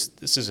this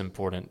is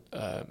important.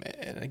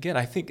 And again,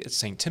 I think at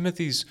St.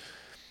 Timothy's,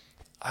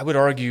 I would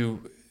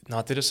argue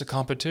not that it's a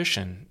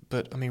competition,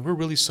 but I mean we're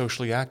really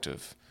socially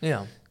active.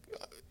 Yeah.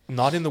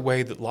 Not in the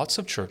way that lots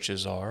of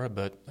churches are,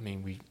 but I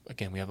mean we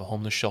have a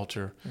homeless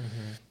shelter,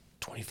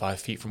 25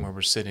 feet from where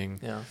we're sitting.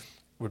 Yeah.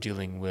 We're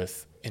dealing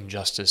with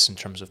injustice in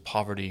terms of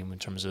poverty, in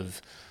terms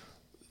of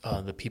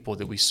the people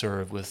that we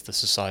serve with the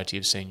Society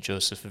of St.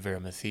 Joseph of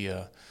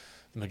Arimathea.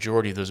 The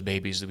majority of those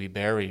babies that we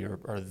bury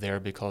are there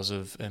because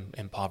of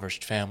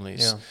impoverished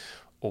families,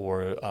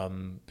 or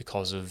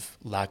because of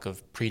lack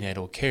of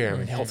prenatal care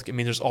and health. I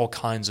mean, there's all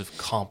kinds of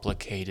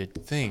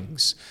complicated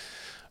things.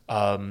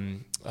 But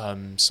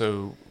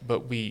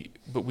we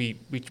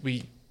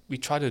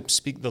try to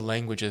speak the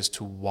language as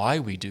to why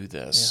we do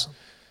this. Yeah.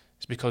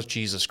 It's because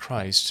Jesus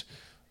Christ,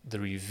 the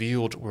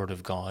revealed Word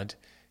of God,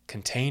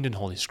 contained in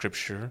Holy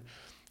Scripture,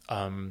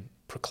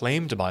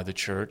 proclaimed by the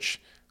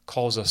Church,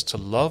 calls us to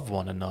love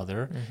one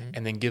another,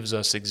 and then gives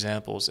us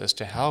examples as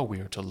to how we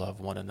are to love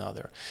one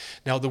another.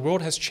 Now, the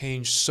world has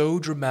changed so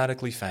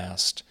dramatically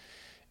fast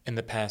in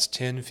the past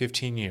 10,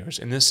 15 years,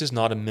 and this is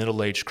not a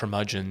middle-aged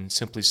curmudgeon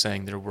simply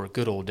saying there were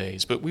good old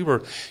days, but we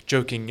were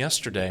joking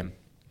yesterday.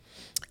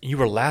 You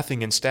were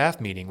laughing in staff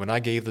meeting when I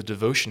gave the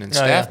devotion in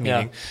staff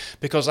meeting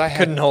because I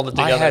couldn't hold it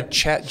together. I had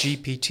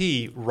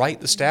ChatGPT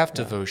write the staff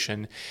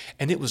devotion,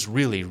 and it was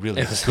really,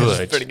 really good. It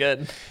was pretty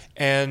good.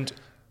 And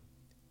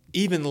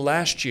even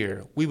last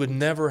year, we would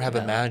never have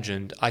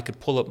imagined I could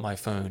pull up my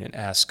phone and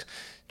ask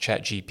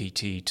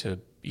ChatGPT to,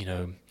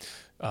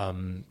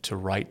 to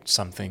write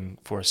something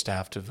for a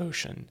staff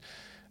devotion.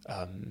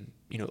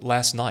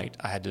 Last night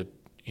I had to,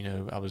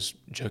 I was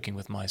joking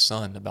with my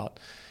son about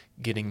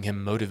getting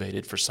him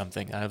motivated for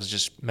something. I was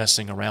just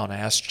messing around. I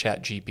asked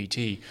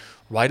ChatGPT,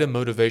 write a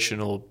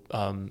motivational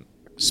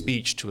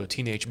speech to a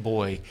teenage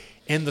boy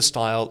in the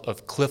style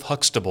of Cliff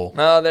Huxtable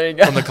there you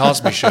go. from The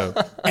Cosby Show.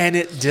 And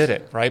it did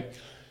it, right?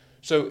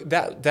 So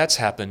that's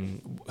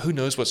happened. Who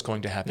knows what's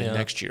going to happen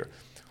next year?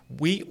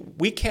 We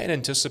can't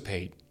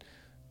anticipate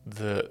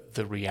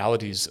the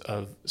realities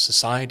of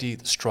society,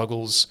 the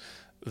struggles,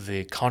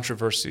 the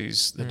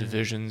controversies, the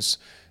divisions.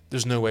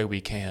 There's no way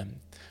we can.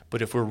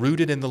 But if we're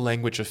rooted in the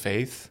language of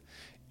faith,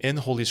 in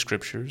the Holy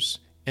Scriptures,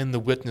 in the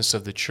witness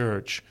of the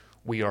Church,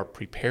 we are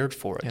prepared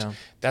for it. Yeah.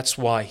 That's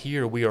why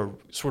here we are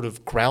sort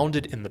of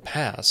grounded in the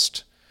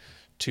past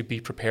to be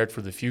prepared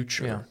for the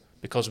future,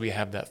 because we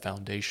have that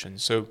foundation.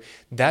 So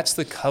that's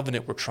the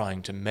covenant we're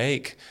trying to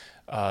make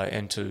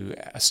and to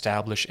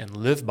establish and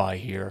live by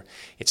here.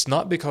 It's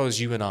not because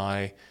you and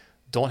I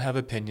don't have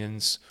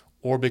opinions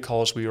or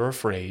because we are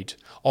afraid,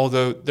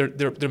 although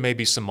there may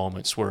be some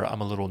moments where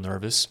I'm a little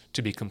nervous,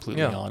 to be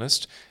completely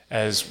honest,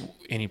 as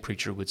any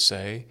preacher would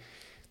say.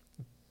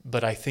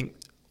 But I think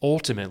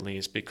ultimately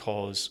it's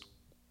because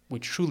we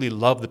truly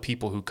love the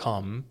people who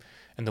come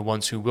and the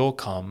ones who will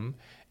come,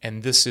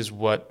 and this is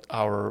what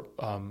our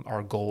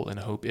goal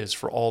and hope is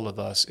for all of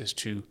us, is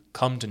to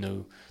come to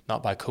know,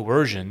 not by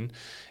coercion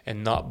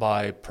and not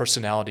by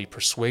personality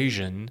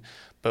persuasion,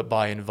 but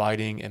by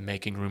inviting and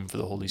making room for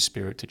the Holy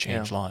Spirit to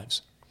change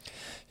lives.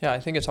 Yeah, I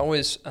think it's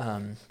always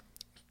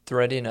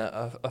threading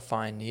a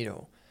fine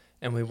needle.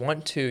 And we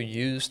want to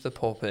use the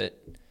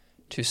pulpit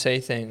to say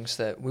things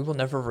that we will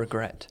never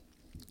regret.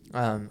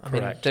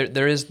 Correct. I mean,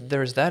 there is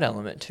that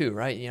element too,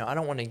 right? I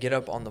don't want to get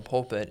up on the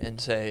pulpit and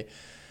say,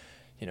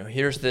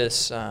 here's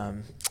this,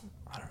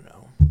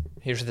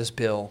 here's this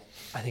bill.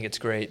 I think it's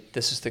great.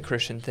 This is the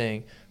Christian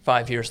thing.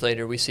 5 years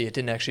later, we see it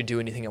didn't actually do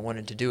anything I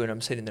wanted to do. And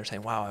I'm sitting there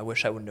saying, wow, I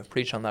wish I wouldn't have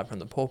preached on that from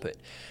the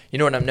pulpit. You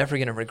know what I'm never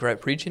going to regret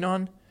preaching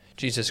on?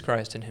 Jesus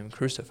Christ and Him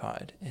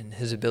crucified and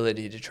His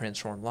ability to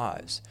transform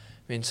lives.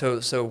 I mean,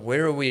 so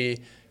where are we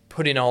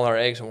putting all our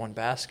eggs in one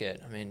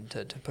basket? I mean,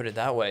 to put it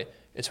that way,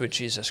 it's with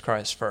Jesus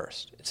Christ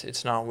first.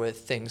 It's not with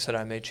things that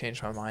I may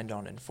change my mind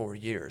on in 4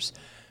 years.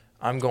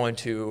 I'm going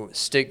to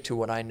stick to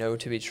what I know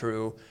to be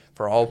true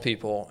for all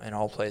people in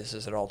all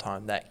places at all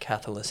time, that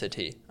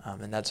Catholicity.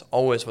 And that's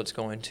always what's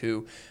going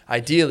to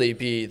ideally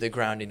be the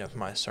grounding of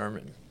my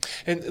sermon.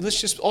 And let's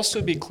just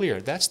also be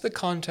clear, that's the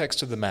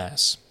context of the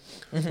Mass,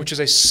 which is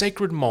a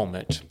sacred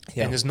moment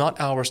and is not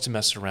ours to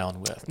mess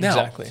around with. Now,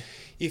 exactly.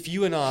 If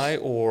you and I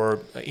or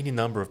any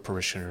number of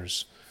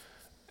parishioners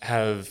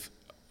have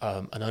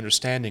an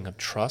understanding of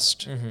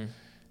trust,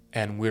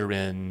 and we're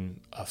in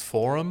a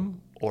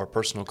forum or a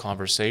personal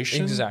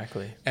conversation,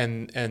 exactly,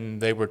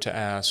 and they were to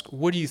ask,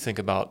 what do you think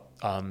about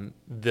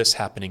this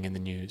happening in the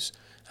news?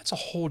 That's a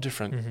whole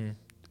different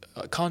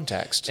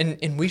context.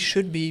 And we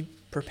should be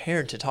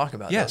prepared to talk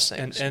about those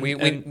things. And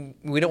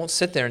we don't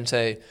sit there and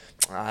say,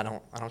 I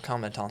don't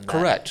comment on that.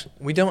 Correct.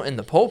 We don't in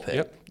the pulpit.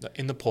 Yep,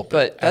 in the pulpit.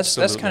 But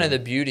that's kind of the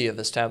beauty of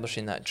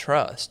establishing that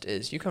trust,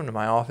 is you come to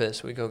my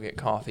office, we go get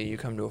coffee, you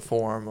come to a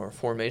forum or a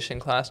formation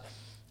class,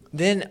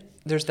 then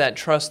there's that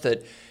trust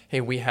that,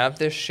 hey, we have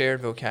this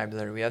shared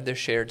vocabulary, we have this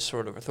shared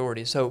sort of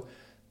authority, so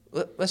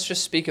let's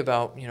just speak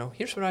about,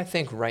 here's what I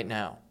think right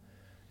now.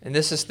 And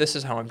this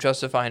is how I'm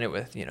justifying it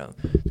with,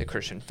 the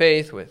Christian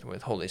faith,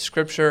 with Holy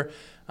Scripture.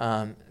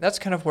 That's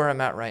kind of where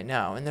I'm at right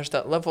now. And there's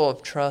that level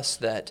of trust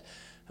that,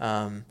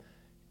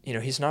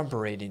 he's not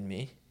berating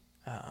me.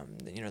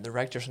 The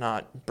rector's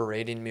not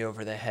berating me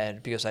over the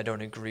head because I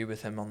don't agree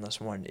with him on this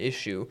one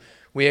issue.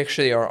 We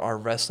actually are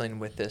wrestling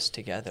with this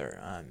together.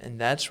 And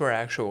that's where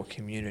actual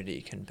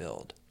community can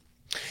build.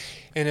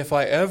 And if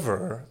I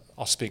ever,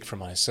 I'll speak for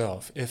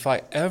myself, if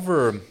I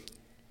ever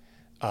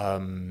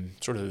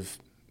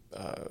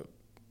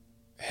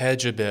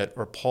hedge a bit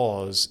or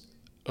pause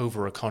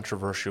over a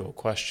controversial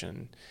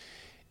question,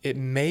 it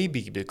may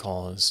be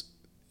because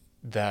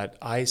that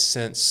I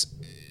sense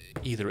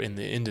either in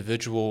the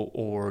individual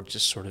or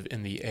just sort of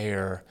in the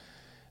air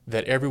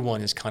that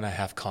everyone is kind of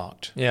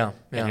half-cocked. Yeah.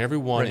 And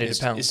everyone Ready to is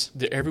pounce.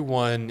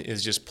 everyone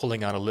is just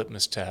pulling out a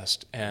litmus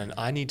test, and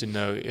I need to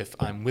know if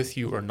I'm with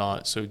you or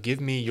not. So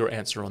give me your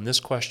answer on this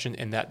question,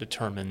 and that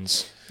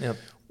determines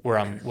what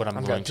I'm I've going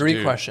got to three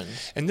do.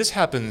 questions. And this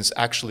happens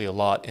actually a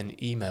lot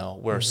in email,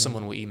 where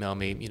someone will email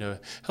me,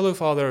 hello,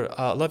 Father,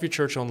 love your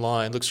church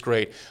online, looks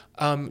great.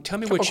 Tell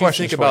me what you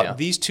think about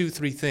these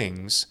 2-3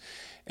 things,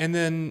 and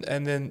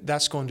then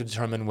that's going to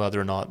determine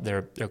whether or not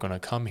they're going to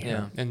come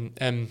here. Yeah.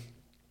 And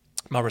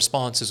my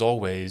response is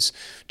always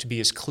to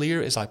be as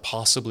clear as I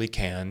possibly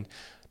can,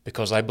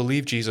 because I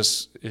believe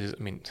Jesus is,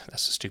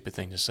 that's a stupid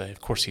thing to say. Of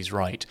course he's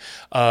right.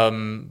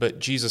 But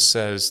Jesus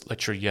says,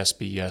 let your yes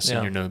be yes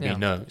and your no be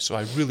no. So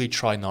I really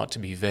try not to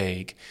be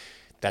vague.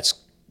 That's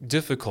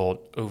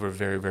difficult over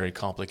very, very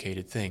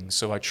complicated things.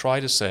 So I try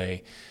to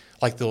say,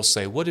 like they'll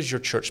say, what does your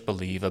church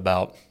believe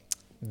about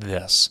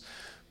this?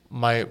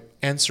 My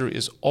answer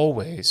is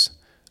always,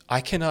 I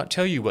cannot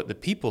tell you what the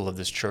people of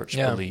this church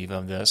believe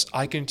of this.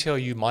 I can tell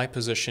you my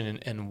position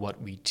and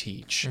what we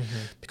teach.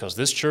 Because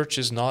this church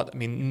is not,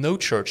 no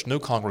church, no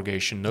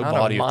congregation, no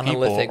body of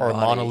people are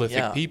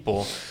monolithic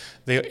people.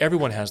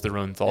 Everyone has their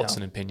own thoughts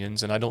and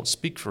opinions, and I don't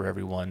speak for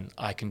everyone.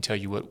 I can tell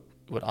you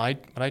what I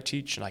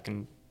teach, and I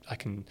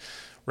can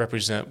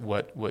represent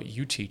what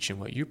you teach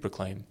and what you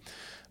proclaim.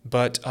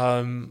 But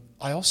I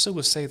also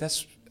would say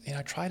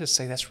I try to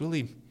say that's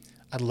really,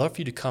 I'd love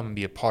for you to come and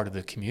be a part of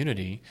the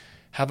community,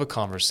 have a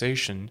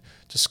conversation,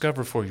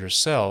 discover for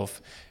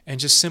yourself, and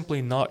just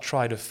simply not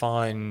try to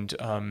find,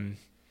 to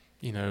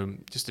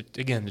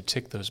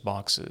tick those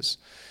boxes.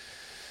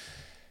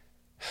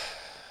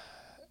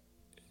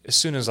 As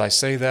soon as I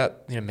say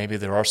that, maybe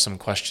there are some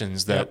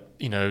questions that,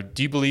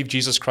 do you believe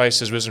Jesus Christ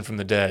has risen from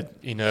the dead?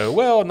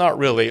 Well, not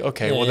really.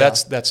 Okay,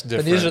 that's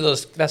different.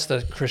 But that's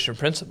the Christian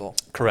principle.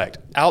 Correct.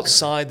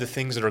 Outside the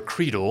things that are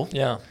creedal,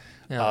 then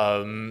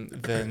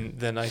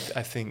I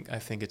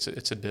think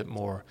it's a bit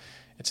more.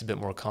 It's a bit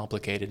more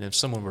complicated. And if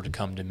someone were to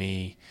come to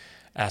me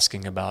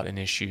asking about an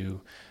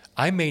issue,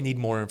 I may need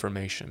more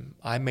information.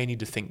 I may need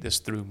to think this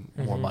through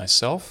more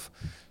myself,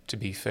 to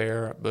be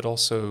fair, but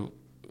also,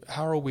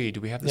 how are we?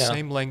 Do we have the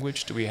same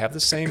language? Do we have the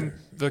same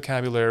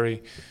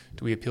vocabulary?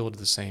 Do we appeal to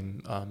the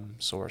same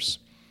source?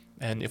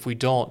 And if we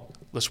don't,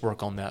 let's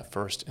work on that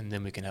first, and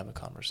then we can have a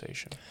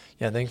conversation.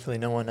 Yeah, thankfully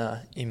no one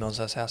emails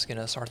us asking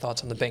us our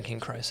thoughts on the banking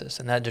crisis,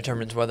 and that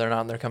determines whether or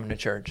not they're coming to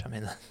church.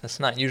 That's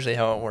not usually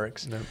how it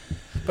works. No.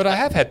 But I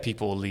have had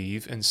people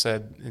leave and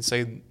say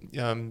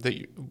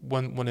that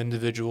one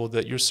individual,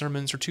 that your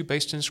sermons are too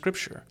based in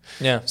Scripture.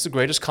 Yeah. It's the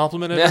greatest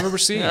compliment I've ever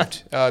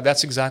received.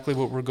 That's exactly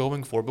what we're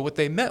going for. But what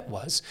they meant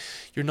was,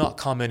 you're not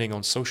commenting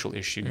on social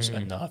issues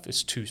enough.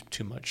 It's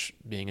too much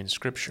being in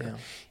Scripture. Yeah.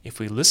 If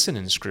we listen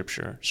in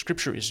Scripture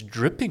is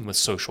dripping with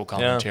social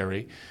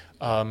commentary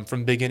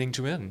from beginning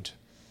to end.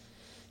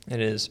 It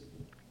is.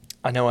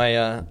 I know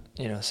I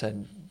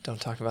said don't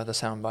talk about the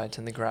sound bites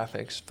and the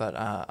graphics, but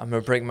I'm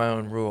going to break my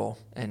own rule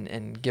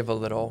and give a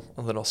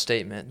little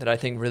statement that I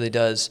think really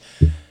does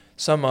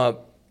sum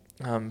up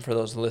for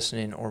those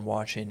listening or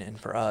watching, and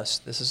for us.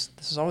 This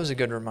is always a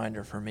good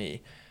reminder for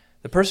me.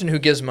 The person who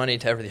gives money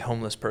to every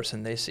homeless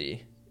person they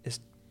see is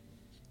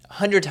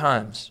 100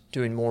 times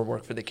doing more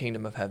work for the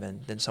kingdom of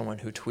heaven than someone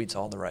who tweets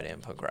all the right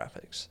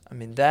infographics.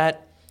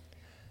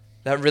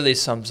 That really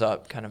sums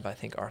up kind of, I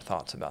think, our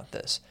thoughts about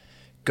this.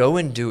 Go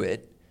and do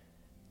it.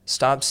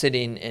 Stop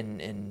sitting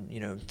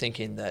and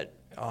thinking that,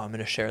 I'm going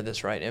to share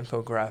this right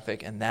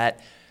infographic, and that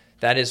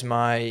is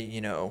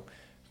my,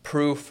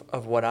 proof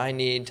of what I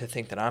need to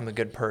think that I'm a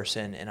good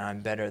person and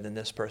I'm better than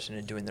this person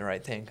in doing the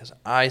right thing because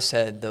I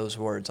said those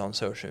words on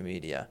social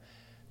media.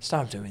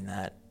 Stop doing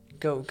that.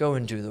 Go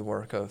and do the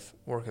work of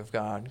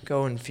God.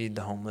 Go and feed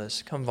the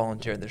homeless. Come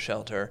volunteer at the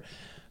shelter.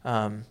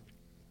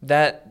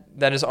 That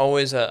is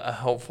always a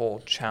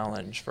helpful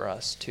challenge for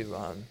us to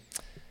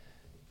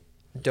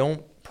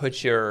don't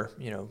put your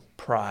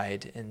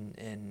pride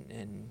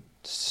in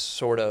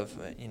sort of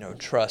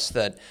trust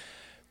that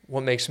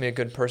what makes me a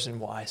good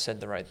person. Well, I said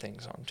the right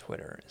things on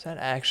Twitter. Is that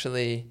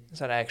actually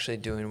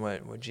doing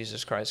what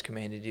Jesus Christ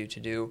commanded you to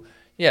do?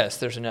 Yes,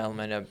 there's an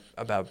element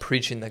about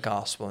preaching the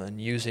gospel and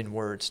using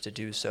words to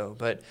do so,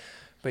 but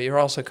you're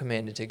also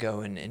commanded to go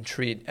and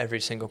treat every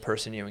single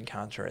person you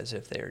encounter as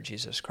if they are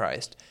Jesus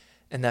Christ.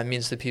 And that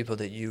means the people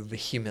that you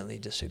vehemently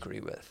disagree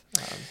with.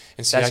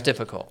 And see, That's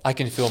difficult. I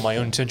can feel my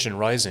own tension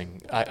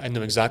rising. I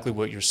know exactly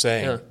what you're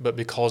saying, Yeah. but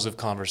because of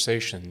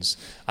conversations,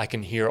 I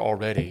can hear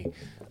already.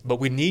 But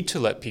we need to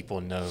let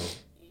people know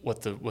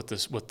what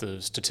the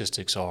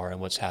statistics are and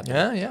what's happening.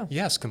 Yeah, yeah.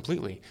 Yes,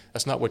 completely.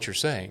 That's not what you're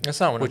saying. That's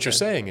not what I'm you're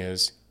saying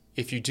is,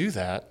 if you do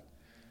that,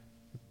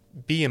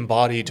 be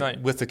embodied Right.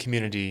 with the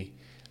community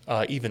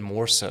even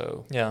more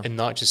so, Yeah. and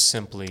not just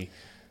simply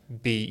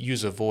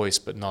use a voice,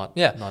 but not.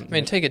 Yeah, Not, I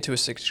mean, take it to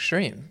its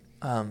extreme.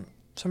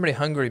 Somebody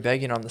hungry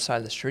begging on the side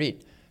of the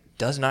street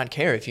does not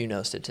care if you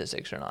know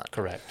statistics or not.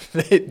 correct.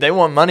 They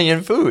want money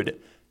and food.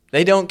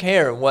 They don't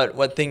care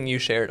what thing you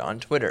shared on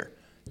Twitter.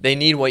 They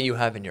need what you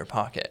have in your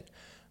pocket.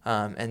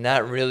 And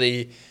that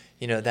really,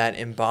 that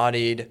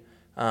embodied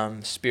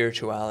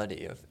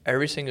spirituality of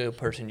every single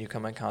person you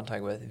come in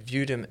contact with,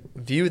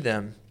 view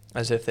them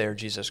as if they are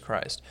Jesus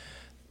Christ.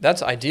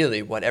 That's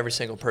ideally what every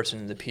single person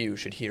in the pew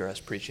should hear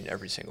us preaching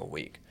every single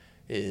week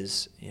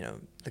is,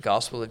 the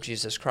gospel of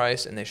Jesus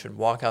Christ, and they should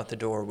walk out the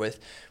door with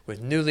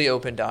newly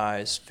opened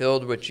eyes,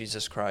 filled with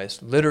Jesus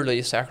Christ,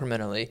 literally,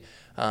 sacramentally,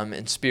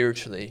 and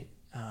spiritually,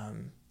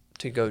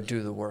 to go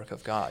do the work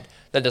of God.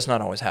 That does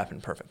not always happen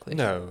perfectly.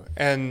 No,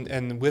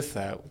 and with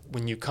that,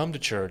 when you come to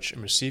church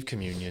and receive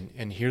communion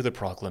and hear the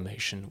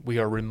proclamation, we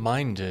are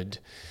reminded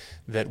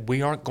that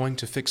we aren't going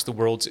to fix the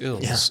world's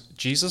ills. Yeah.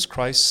 Jesus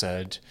Christ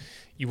said,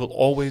 "You will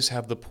always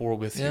have the poor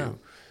with Yeah. you."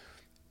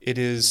 It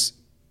is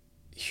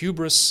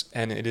hubris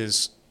and it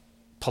is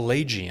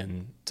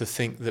Pelagian to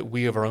think that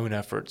we of our own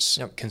efforts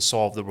Yep. can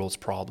solve the world's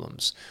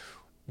problems.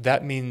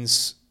 That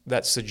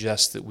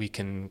suggests that we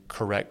can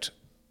correct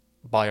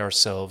by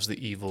ourselves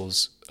the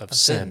evils of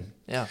sin.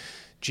 Yeah.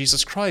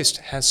 Jesus Christ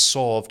has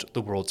solved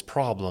the world's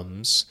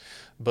problems,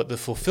 but the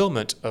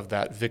fulfillment of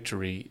that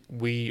victory,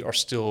 we are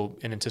still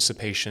in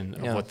anticipation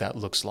of what that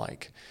looks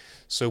like.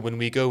 So when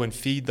we go and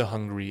feed the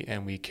hungry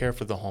and we care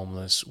for the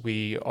homeless,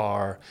 we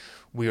are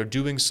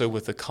doing so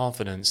with the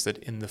confidence that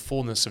in the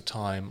fullness of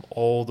time,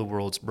 all the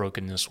world's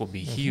brokenness will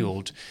be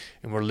healed,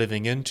 and we're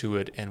living into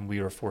it, and we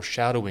are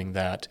foreshadowing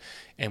that,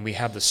 and we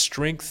have the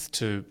strength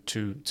to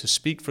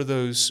speak for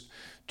those,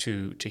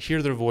 to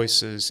hear their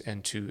voices,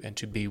 and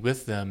to be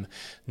with them,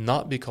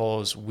 not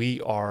because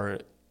we are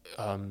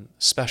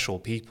special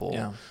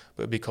people,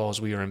 but because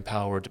we are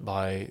empowered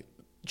by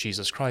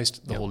Jesus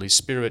Christ, the Holy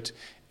Spirit,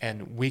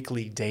 and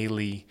weekly,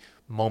 daily,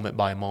 moment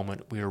by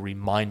moment, we are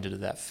reminded of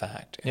that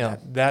fact. And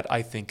that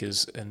I think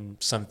is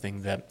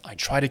something that I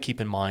try to keep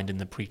in mind in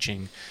the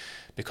preaching,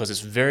 because it's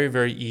very,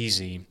 very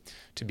easy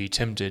to be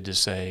tempted to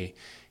say,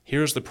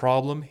 here's the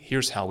problem,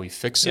 here's how we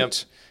fix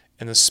it.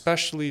 And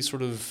especially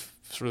sort of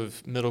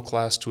middle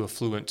class to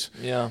affluent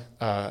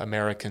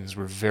Americans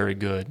were very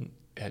good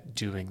at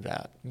doing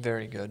that.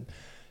 Very good.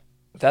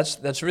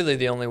 That's really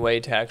the only way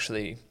to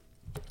actually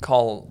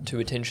call to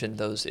attention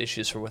those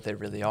issues for what they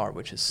really are,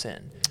 which is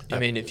sin. I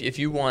mean, if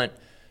you want,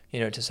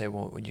 to say,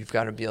 well, you've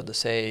got to be able to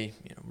say,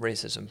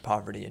 racism,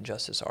 poverty,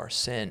 injustice are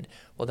sin.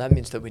 Well, that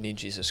means that we need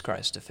Jesus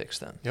Christ to fix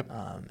them.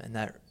 And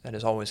that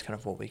is always kind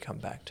of what we come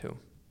back to.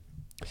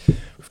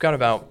 We've got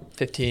about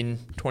 15,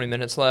 20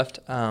 minutes left.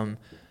 I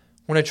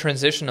want to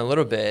transition a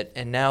little bit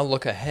and now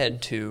look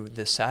ahead to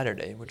this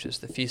Saturday, which is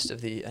the Feast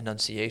of the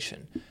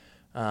Annunciation.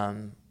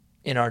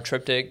 In our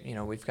triptych,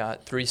 we've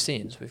got three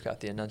scenes. We've got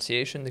the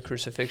Annunciation, the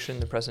Crucifixion,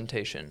 the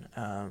Presentation.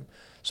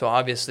 So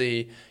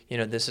obviously,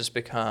 this has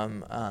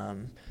become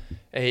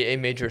a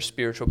major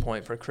spiritual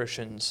point for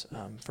Christians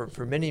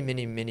for many,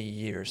 many, many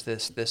years,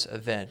 this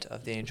event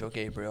of the angel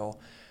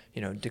Gabriel,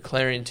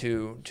 declaring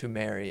to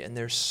Mary. And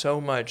there's so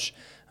much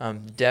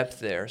depth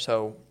there.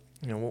 So,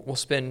 we'll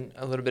spend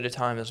a little bit of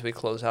time as we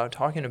close out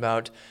talking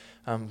about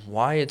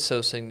why it's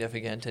so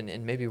significant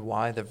and maybe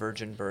why the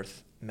virgin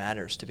birth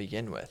matters to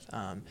begin with.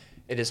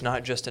 It is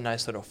not just a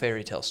nice little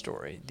fairy tale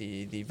story.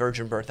 The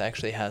virgin birth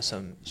actually has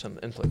some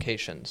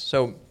implications.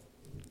 So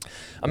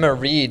I'm going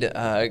to read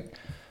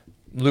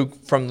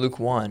from Luke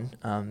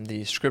 1,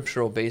 the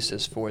scriptural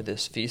basis for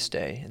this feast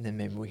day, and then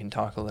maybe we can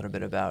talk a little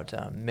bit about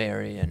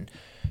Mary and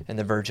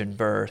the virgin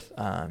birth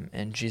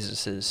and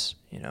Jesus's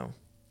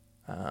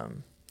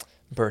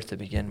birth to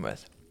begin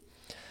with.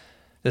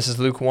 This is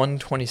Luke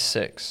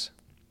 1:26.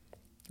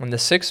 In the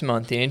 6th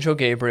month, the angel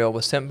Gabriel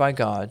was sent by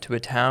God to a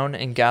town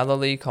in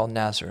Galilee called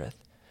Nazareth,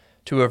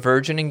 to a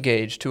virgin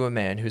engaged to a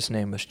man whose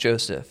name was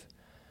Joseph,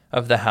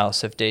 of the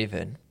house of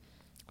David.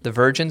 The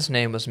virgin's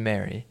name was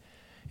Mary,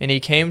 and he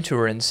came to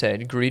her and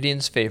said,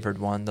 "Greetings, favored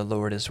one, the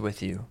Lord is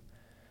with you."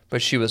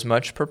 But she was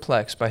much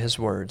perplexed by his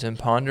words, and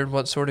pondered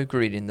what sort of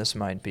greeting this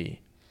might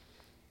be.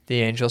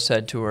 The angel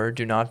said to her,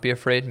 "Do not be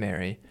afraid,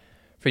 Mary,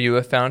 for you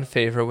have found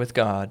favor with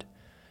God.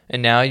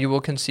 And now you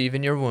will conceive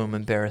in your womb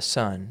and bear a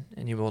son,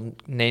 and you will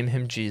name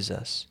him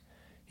Jesus.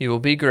 He will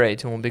be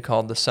great and will be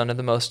called the Son of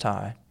the Most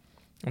High.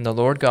 And the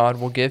Lord God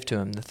will give to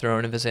him the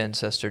throne of his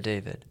ancestor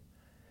David.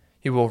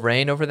 He will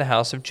reign over the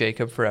house of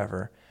Jacob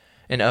forever,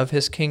 and of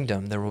his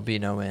kingdom there will be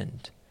no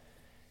end."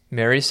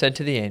 Mary said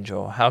to the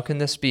angel, "How can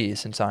this be,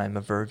 since I am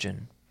a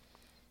virgin?"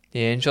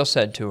 The angel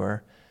said to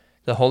her,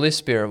 The Holy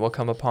Spirit will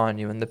come upon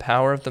you, and the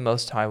power of the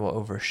Most High will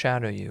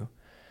overshadow you.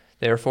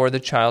 Therefore the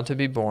child to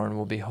be born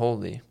will be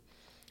holy,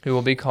 who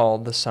will be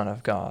called the Son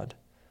of God.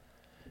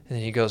 And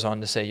then he goes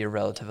on to say your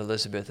relative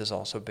Elizabeth is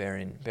also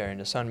bearing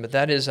a son. But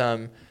that is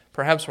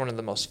perhaps one of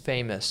the most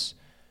famous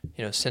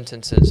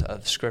sentences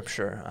of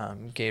Scripture,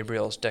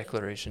 Gabriel's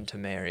declaration to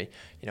Mary,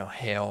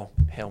 Hail,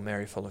 Hail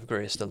Mary, full of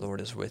grace, the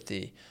Lord is with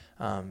thee.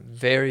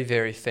 Very,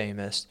 very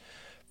famous,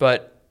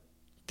 but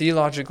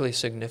theologically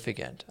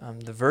significant.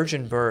 The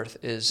virgin birth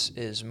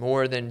is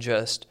more than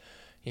just,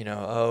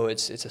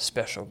 it's a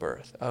special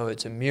birth. Oh,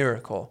 it's a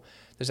miracle.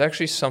 There's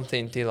actually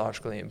something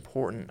theologically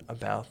important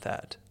about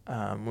that.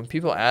 When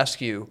people ask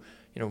you,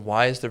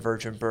 why is the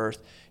virgin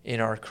birth in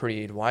our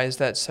creed? Why is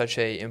that such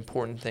a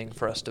important thing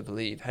for us to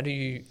believe? How do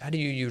you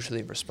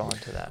usually respond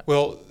to that?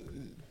 Well,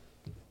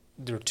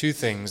 there are two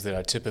things that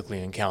I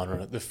typically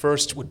encounter. The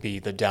first would be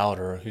the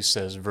doubter who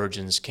says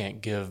virgins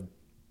can't give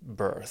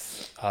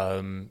birth.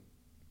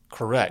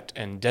 Correct,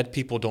 and dead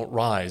people don't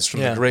rise from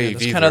the grave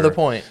that's either. kind of the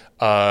point.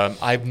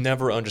 I've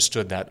never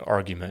understood that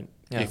argument.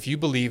 Yeah. If you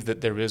believe that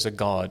there is a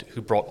God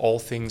who brought all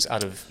things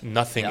out of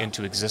nothing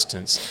into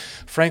existence,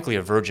 frankly,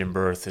 a virgin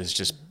birth is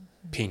just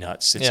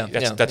peanuts.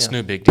 That's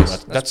no big deal.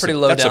 That's pretty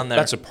low down there.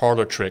 That's a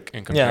parlor trick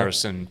in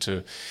comparison to.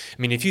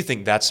 I mean, if you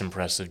think that's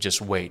impressive,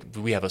 just wait.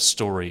 We have a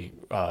story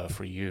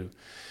for you.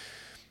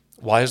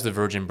 Why is the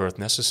virgin birth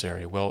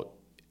necessary? Well,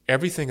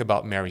 everything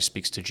about Mary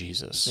speaks to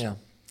Jesus. Yeah.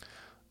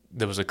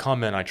 There was a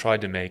comment I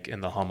tried to make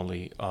in the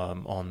homily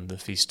on the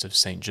Feast of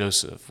St.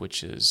 Joseph,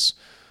 which is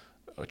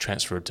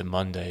transferred to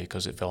Monday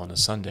because it fell on a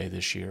Sunday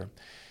this year,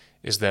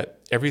 is that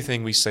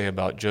everything we say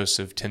about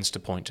Joseph tends to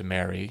point to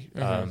Mary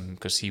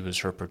because he was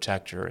her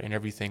protector, and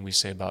everything we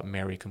say about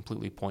Mary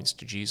completely points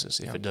to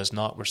Jesus. If it does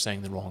not, we're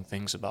saying the wrong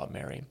things about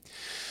Mary.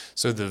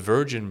 So the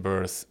virgin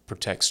birth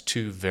protects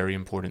two very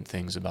important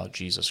things about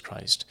Jesus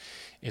Christ,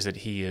 is that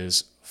he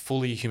is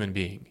fully human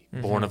being,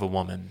 born of a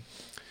woman.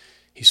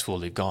 He's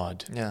fully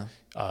God. Yeah.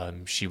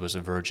 She was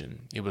a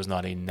virgin. It was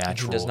not a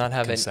natural He does not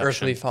have conception. an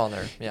earthly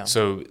father. Yeah.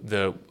 So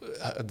the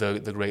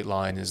great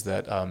line is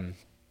that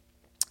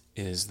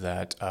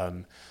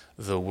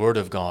the Word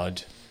of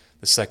God,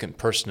 the second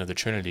person of the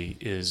Trinity,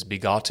 is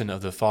begotten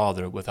of the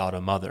Father without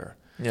a mother.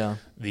 Yeah.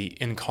 The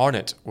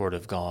incarnate Word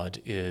of God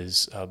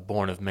is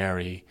born of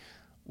Mary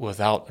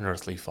without an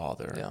earthly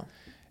father. Yeah.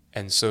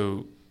 And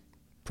so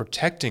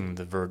protecting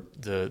the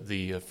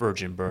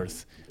virgin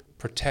birth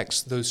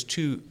protects those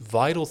two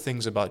vital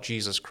things about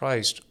Jesus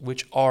Christ,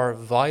 which are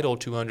vital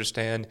to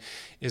understand,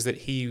 is that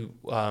he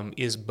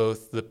is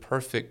both the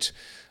perfect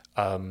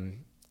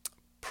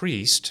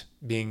priest,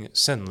 being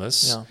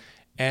sinless,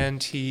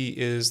 and he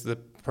is the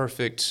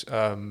perfect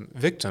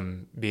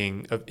victim,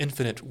 being of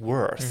infinite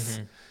worth,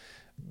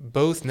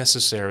 both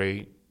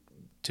necessary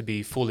to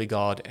be fully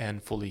God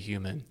and fully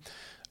human.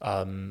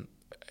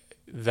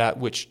 That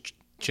which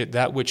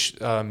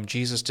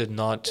Jesus did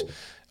not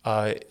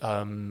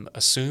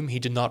assume, he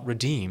did not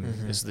redeem,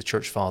 as the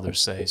church fathers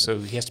say. So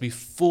he has to be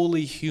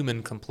fully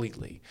human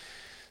completely.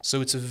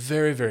 So it's a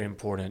very, very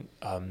important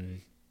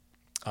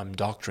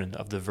doctrine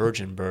of the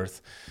virgin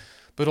birth,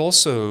 but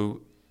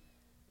also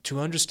to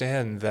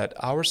understand that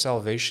our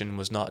salvation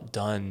was not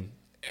done,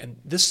 and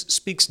this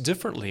speaks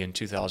differently in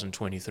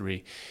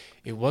 2023.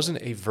 It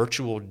wasn't a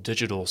virtual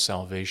digital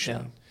salvation.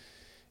 Yeah.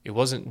 It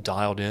wasn't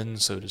dialed in,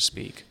 so to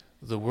speak.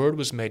 The Word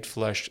was made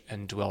flesh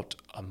and dwelt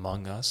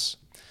among us.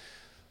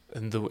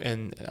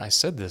 And I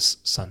said this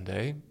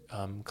Sunday,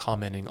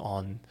 commenting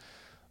on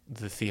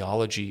the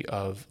theology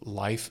of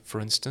life, for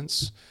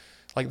instance.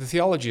 Like the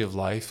theology of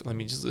life,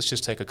 let's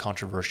just take a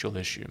controversial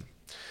issue.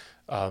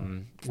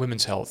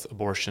 Women's health,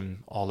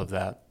 abortion, all of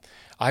that.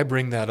 I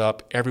bring that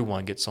up,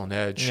 everyone gets on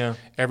edge. Yeah.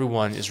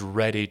 Everyone is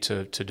ready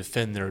to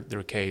defend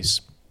their case.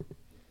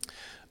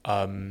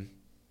 And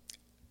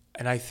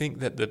I think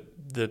that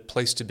the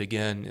place to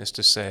begin is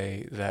to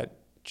say that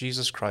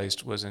Jesus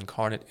Christ was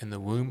incarnate in the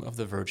womb of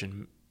the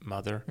Virgin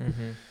Mother,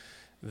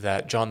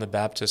 that John the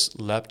Baptist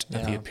leapt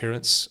at the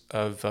appearance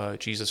of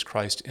Jesus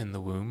Christ in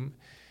the womb.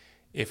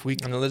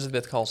 And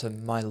Elizabeth calls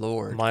him my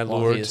Lord,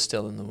 while he is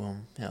still in the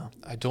womb. Yeah.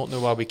 I don't know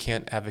why we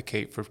can't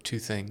advocate for two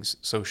things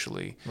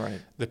socially: Right.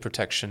 the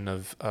protection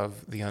of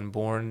the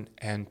unborn,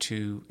 and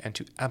to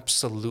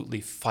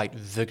absolutely fight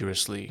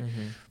vigorously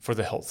for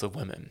the health of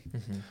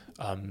women.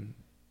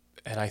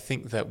 And I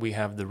think that we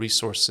have the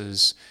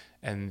resources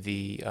and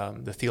the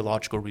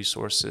theological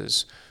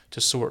resources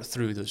to sort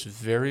through those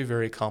very,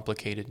 very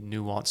complicated,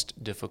 nuanced,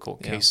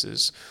 difficult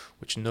cases,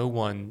 which no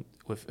one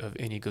of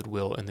any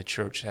goodwill in the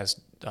church has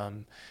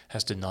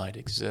denied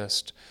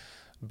exist.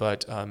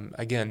 But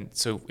again,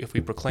 so if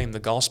we proclaim the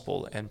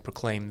gospel and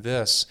proclaim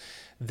this,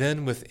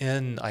 then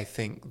within, I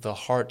think, the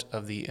heart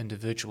of the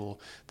individual,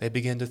 they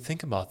begin to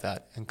think about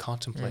that and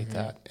contemplate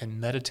that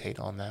and meditate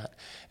on that.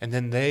 And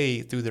then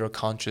they, through their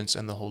conscience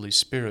and the Holy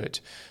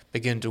Spirit,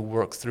 begin to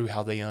work through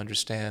how they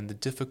understand the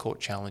difficult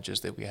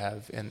challenges that we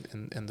have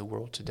in the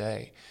world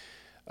today.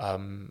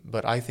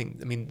 But I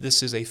think,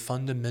 this is a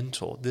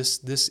fundamental, this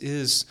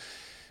is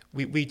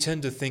we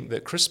tend to think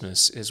that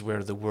Christmas is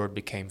where the Word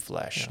became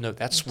flesh. No,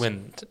 that's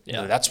when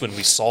Yeah. that's when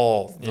we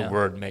saw the Yeah.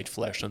 Word made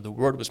flesh. No, the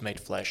Word was made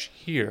flesh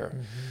here.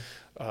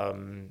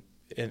 Mm-hmm.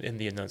 In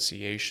the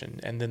Annunciation.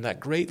 And then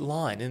that great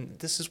line, and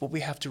this is what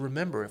we have to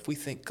remember if we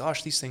think,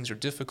 gosh, these things are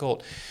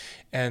difficult,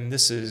 and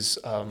this is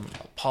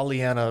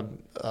Pollyanna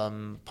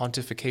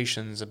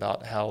pontifications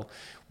about how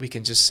we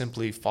can just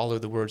simply follow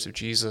the words of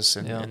Jesus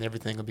and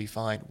everything will be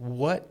fine.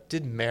 What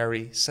did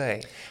Mary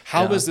say?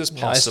 How is this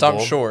possible? I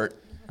stopped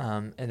short,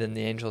 and then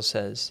the angel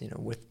says,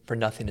 for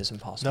nothing is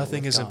impossible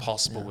Nothing with is God.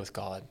 impossible with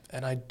God.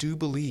 And I do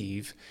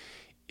believe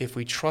if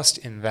we trust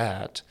in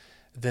that,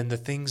 then the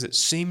things that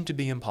seem to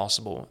be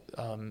impossible,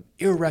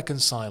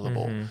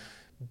 irreconcilable,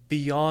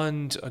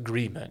 beyond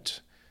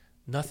agreement,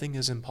 nothing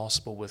is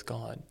impossible with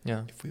God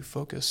if we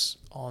focus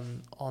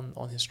on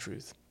His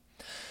truth.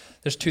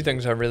 There's two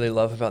things I really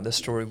love about this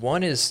story.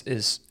 One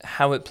is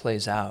how it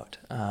plays out.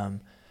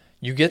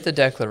 You get the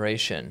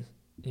declaration,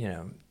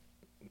 you're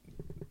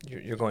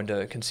going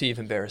to conceive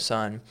and bear a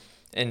son.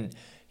 And,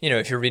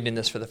 if you're reading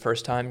this for the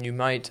first time, you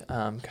might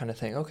kind of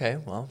think, okay,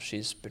 well,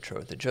 she's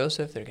betrothed to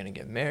Joseph. They're going to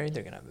get married.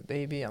 They're going to have a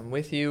baby. I'm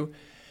with you.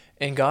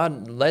 And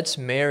God lets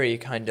Mary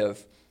kind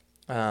of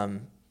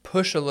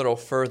push a little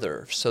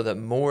further so that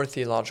more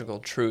theological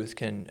truth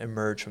can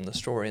emerge from the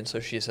story. And so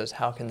she says,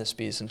 how can this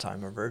be since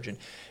I'm a virgin?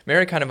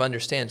 Mary kind of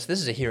understands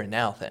this is a here and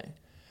now thing.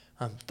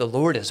 The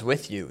Lord is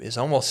with you is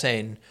almost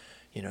saying,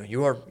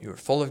 you're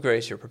full of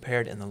grace, you're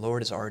prepared, and the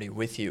Lord is already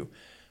with you.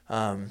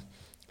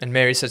 And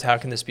Mary says, how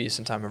can this be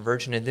since I'm a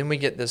virgin? And then we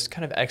get this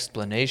kind of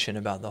explanation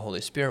about the Holy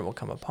Spirit will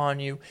come upon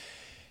you.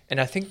 And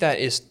I think that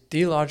is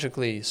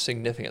theologically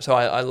significant. So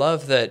I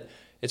love that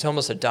it's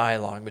almost a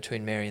dialogue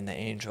between Mary and the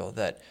angel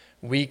that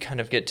we kind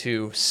of get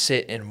to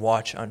sit and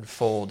watch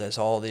unfold as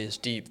all these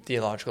deep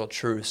theological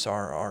truths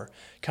are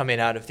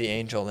coming out of the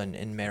angel and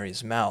in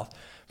Mary's mouth.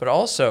 But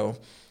also,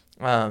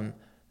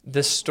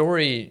 this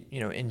story,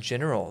 in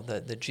general,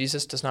 that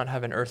Jesus does not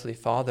have an earthly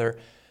father,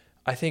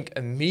 I think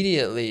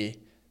immediately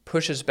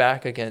pushes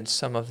back against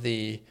some of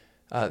the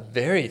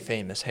very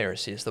famous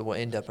heresies that will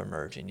end up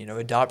emerging.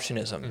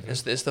 Adoptionism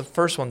is the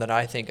first one that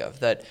I think of,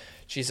 that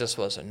Jesus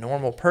was a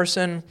normal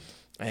person,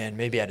 and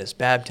maybe at his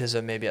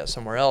baptism, maybe at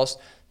somewhere else,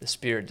 the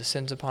Spirit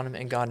descends upon him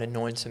and God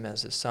anoints him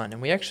as his son.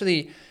 And we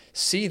actually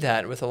see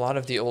that with a lot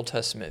of the Old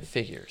Testament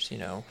figures.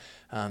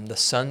 The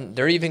son,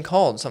 they're even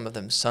called, some of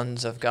them,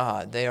 sons of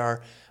God. They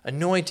are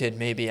anointed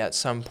maybe at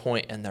some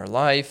point in their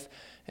life,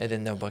 and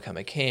then they'll become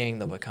a king,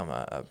 they'll become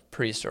a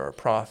priest or a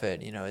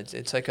prophet.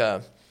 It's like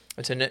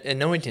it's an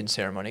anointing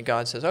ceremony.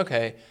 God says,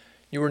 okay,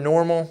 you were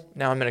normal,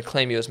 now I'm going to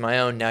claim you as my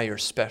own, now you're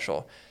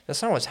special.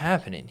 That's not what's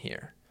happening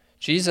here.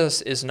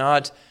 Jesus is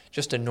not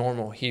just a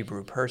normal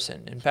Hebrew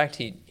person. In fact,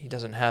 he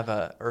doesn't have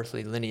a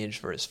earthly lineage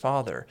for his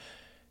father.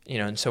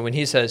 And so when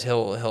he says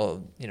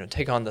he'll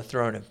take on the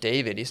throne of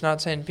David, he's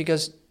not saying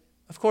because,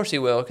 of course he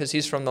will, because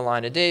he's from the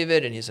line of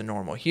David and he's a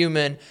normal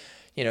human.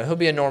 He'll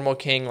be a normal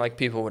king like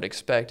people would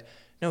expect.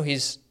 No,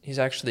 he's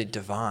actually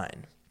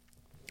divine.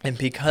 And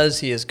because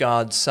he is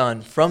God's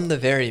son from the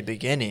very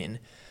beginning,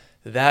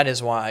 that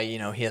is why,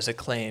 he has a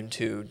claim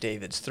to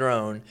David's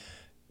throne,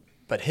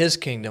 but his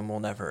kingdom will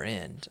never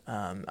end.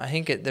 I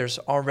think there's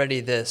already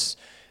this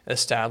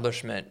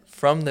establishment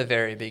from the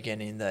very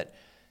beginning that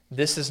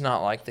this is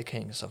not like the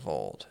kings of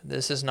old.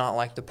 This is not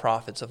like the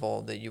prophets of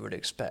old that you would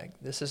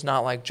expect. This is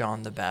not like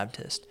John the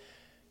Baptist.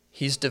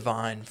 He's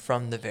divine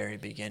from the very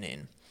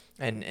beginning.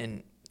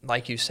 And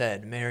like you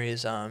said,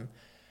 Mary's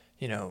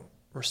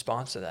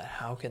response to that,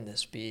 how can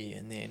this be?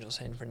 And the angel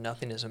saying, for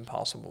nothing is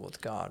impossible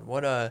with God.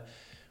 What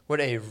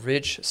a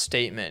rich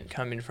statement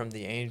coming from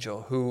the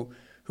angel who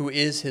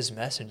is his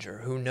messenger,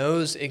 who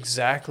knows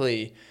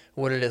exactly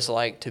what it is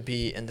like to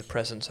be in the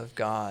presence of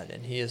God.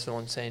 And he is the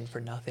one saying,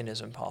 for nothing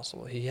is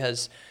impossible. He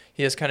has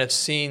kind of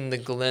seen the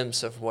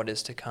glimpse of what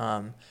is to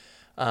come.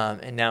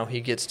 And now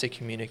he gets to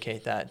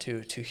communicate that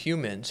to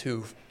humans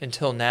who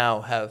until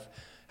now have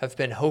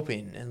been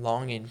hoping and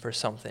longing for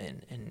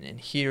something, and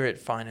here it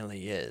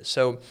finally is.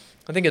 So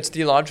I think it's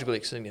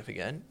theologically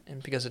significant,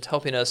 and because it's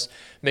helping us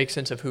make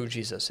sense of who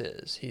Jesus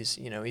is.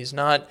 He's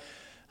not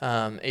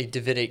a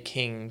Davidic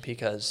king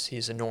because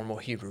he's a normal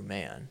Hebrew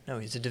man. No,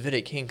 he's a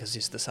Davidic king because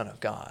he's the Son of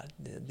God,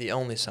 the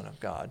only Son of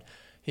God.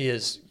 He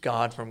is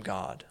God from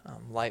God,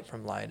 light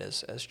from light,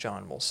 as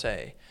John will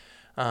say.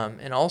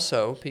 And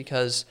also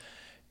because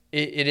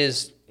it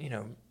is,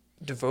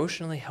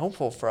 devotionally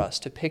helpful for us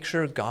to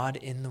picture God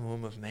in the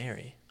womb of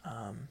Mary.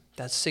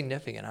 That's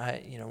significant.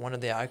 One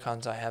of the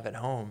icons I have at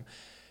home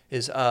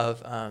is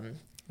of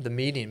the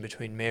meeting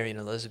between Mary and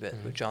Elizabeth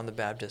with John the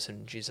Baptist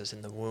and Jesus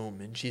in the womb,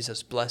 and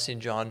Jesus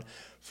blessing John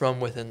from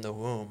within the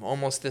womb.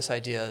 Almost this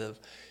idea of,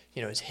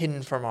 it's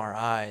hidden from our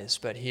eyes,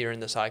 but here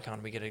in this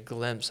icon we get a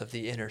glimpse of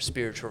the inner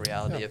spiritual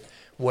reality of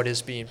what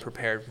is being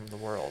prepared from the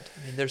world.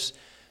 I mean,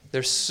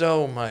 there's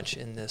so much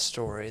in this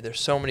story.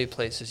 There's so many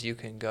places you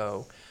can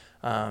go.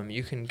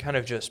 You can kind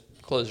of just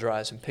close your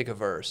eyes and pick a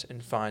verse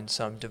and find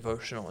some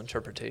devotional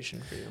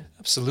interpretation for you.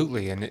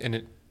 Absolutely, and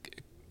it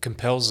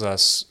compels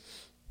us,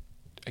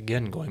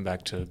 again, going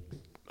back to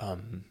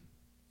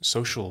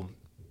social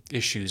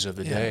issues of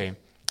the Yeah. day,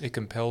 it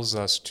compels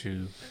us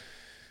to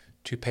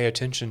pay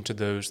attention to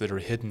those that are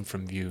hidden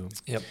from view.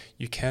 Yep.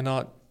 You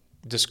cannot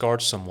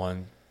discard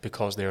someone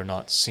because they are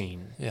not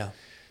seen. Yeah.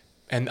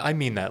 And I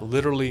mean that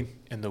literally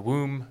in the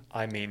womb.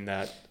 I mean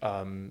that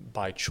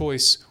by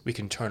choice, we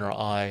can turn our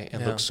eye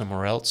and Yeah. look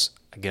somewhere else.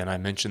 Again, I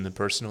mentioned the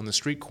person on the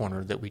street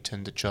corner that we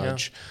tend to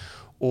judge,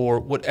 or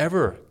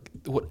whatever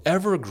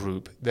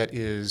group that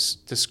is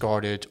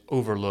discarded,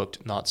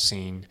 overlooked, not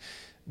seen.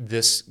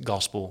 This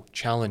gospel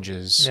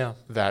challenges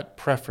that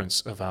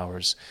preference of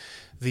ours.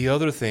 The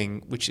other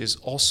thing, which is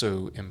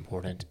also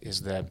important,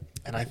 is that,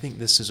 and I think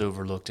this is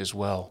overlooked as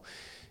well,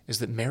 is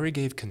that Mary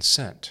gave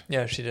consent.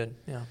 Yeah, she did.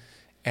 Yeah.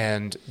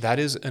 And that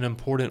is an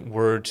important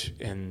word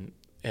in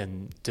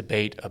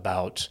debate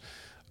about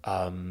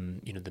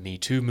the Me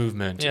Too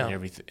movement and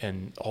everything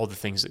and all the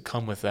things that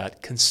come with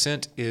that.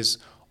 Consent is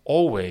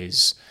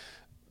always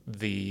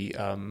the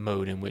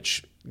mode in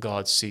which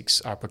God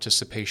seeks our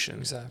participation.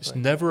 Exactly. It's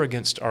never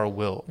against our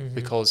will,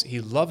 because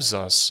He loves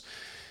us,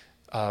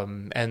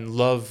 and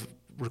love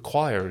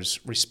requires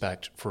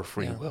respect for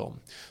free will.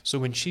 So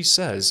when she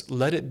says,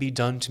 "Let it be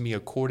done to me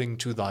according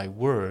to thy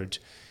word,"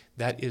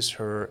 that is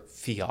her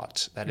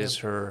fiat. That is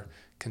her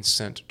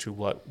consent to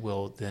what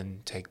will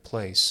then take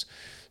place.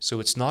 So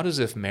it's not as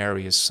if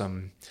Mary is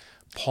some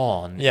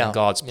pawn in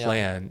God's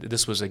plan.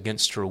 This was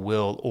against her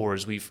will, or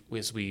as we've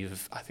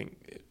I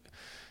think,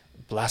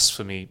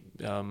 blasphemy,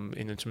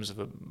 in terms of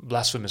a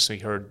blasphemously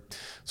heard,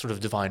 sort of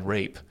divine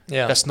rape.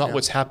 That's not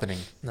what's happening.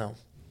 No.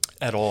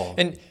 At all.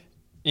 And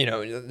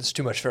it's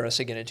too much for us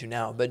to get into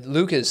now, but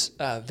Luke is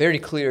very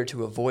clear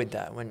to avoid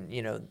that. When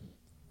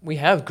we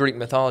have Greek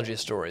mythology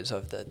stories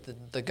of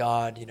the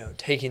god,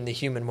 taking the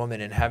human woman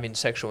and having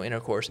sexual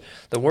intercourse.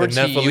 The words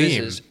the he Nephilim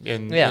uses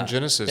in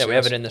Genesis. Yeah, we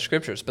have it in the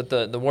scriptures, but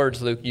the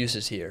words Luke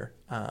uses here,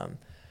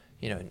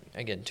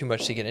 again, too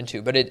much to get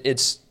into. But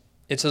it's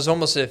as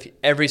almost if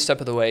every step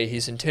of the way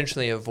he's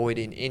intentionally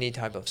avoiding any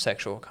type of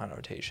sexual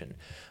connotation.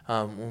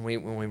 When we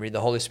read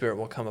the Holy Spirit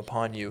will come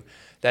upon you,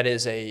 that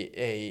is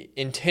a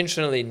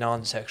intentionally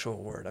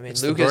non-sexual word. I mean,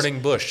 it's Luke the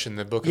burning bush in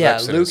the book of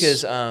Exodus. Luke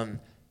is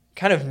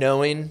kind of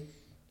knowing,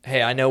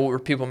 hey, I know where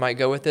people might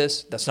go with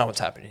this. That's not what's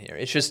happening here.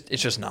 It's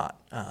just not.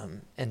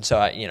 And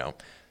so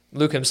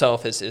Luke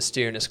himself is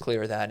steering us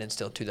clear of that, and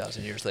still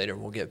 2,000 years later,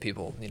 we'll get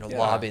people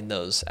lobbing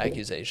those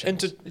accusations. And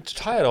to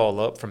tie it all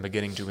up from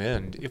beginning to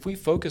end, if we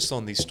focus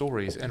on these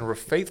stories and we're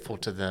faithful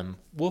to them,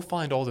 we'll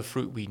find all the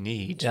fruit we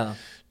need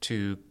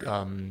to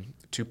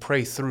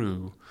pray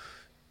through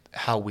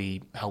how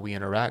we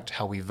interact,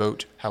 how we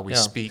vote, how we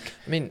speak,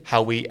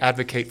 how we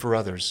advocate for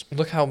others.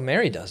 Look how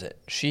Mary does it.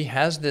 She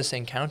has this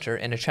encounter,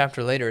 and a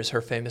chapter later is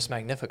her famous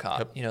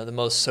Magnificat. The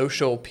most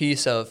social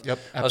piece of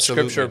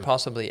Scripture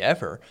possibly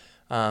ever.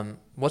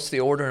 What's the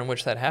order in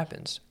which that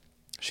happens?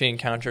 She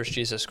encounters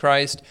Jesus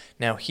Christ.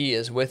 Now He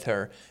is with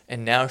her,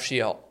 and now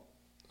she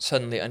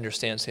suddenly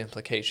understands the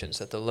implications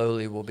that the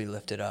lowly will be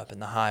lifted up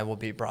and the high will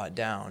be brought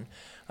down.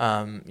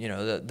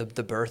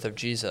 The birth of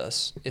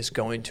Jesus is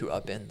going to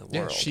upend the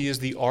world. She is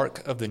the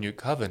ark of the new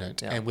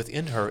covenant, and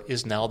within her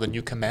is now the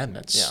new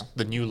commandments,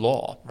 the new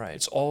law. Right.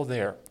 It's all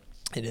there.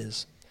 It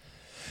is.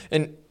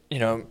 And, I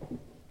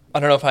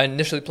don't know if I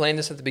initially planned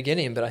this at the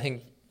beginning, but I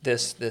think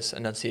this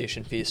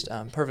Annunciation feast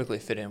perfectly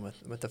fit in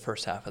with the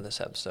first half of this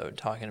episode,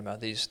 talking about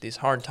these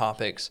hard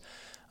topics,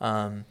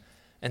 and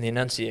the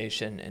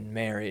Annunciation and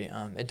Mary.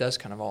 It does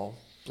kind of all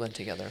blend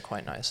together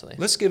quite nicely.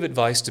 Let's give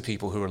advice to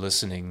people who are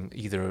listening,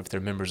 either if they're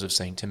members of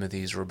St.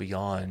 Timothy's or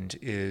beyond,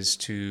 is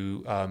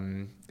to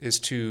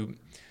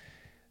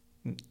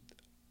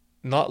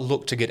not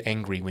look to get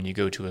angry when you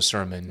go to a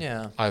sermon.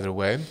 Either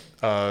way,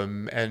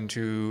 and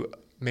to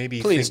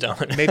maybe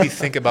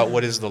think about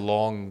what is the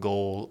long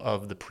goal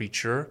of the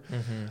preacher.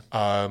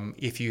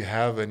 If you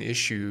have an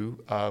issue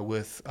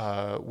with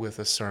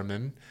a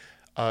sermon,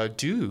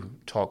 do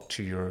talk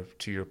to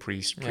your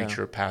priest,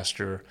 preacher,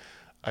 pastor,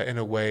 in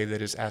a way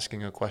that is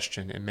asking a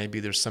question, and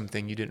maybe there's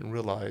something you didn't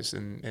realize,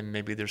 and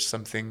maybe there's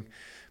something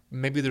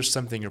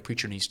your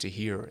preacher needs to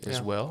hear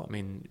as well. I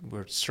mean,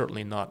 we're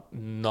certainly not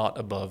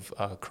above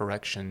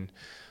correction.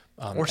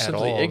 Or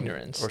simply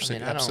ignorance.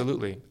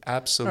 Absolutely. I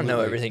don't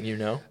know everything you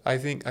know. I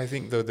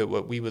think though that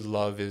what we would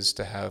love is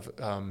to have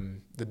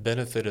the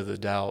benefit of the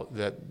doubt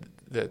that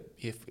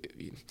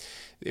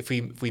if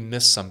we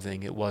miss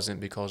something, it wasn't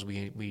because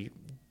we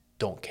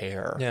don't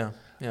care.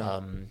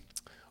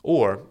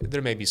 Or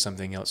there may be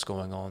something else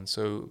going on.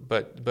 So,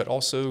 but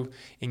also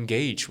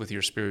engage with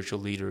your spiritual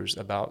leaders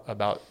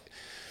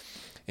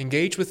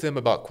engage with them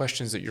about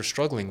questions that you're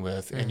struggling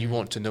with, and you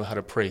want to know how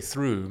to pray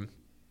through,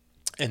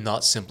 and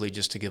not simply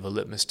just to give a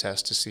litmus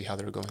test to see how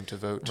they're going to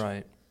vote.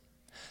 Right.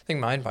 I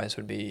think my advice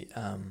would be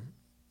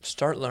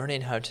start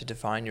learning how to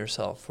define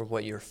yourself for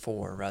what you're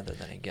for rather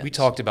than against. We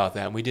talked about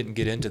that, and we didn't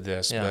get into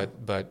this,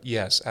 but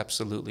yes,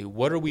 absolutely.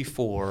 What are we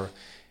for?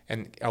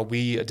 And are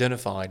we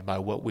identified by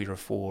what we are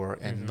for,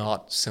 and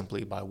not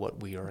simply by what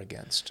we are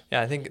against?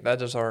 Yeah, I think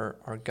that is our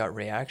gut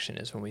reaction,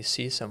 is when we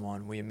see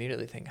someone, we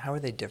immediately think, how are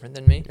they different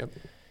than me?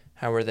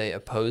 How are they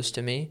opposed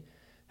to me?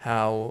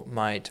 How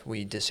might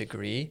we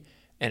disagree?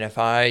 And if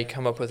I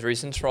come up with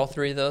reasons for all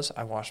three of those,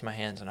 I wash my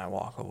hands and I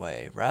walk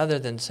away, rather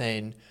than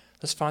saying,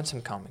 let's find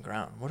some common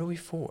ground. What are we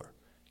for?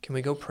 Can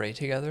we go pray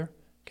together?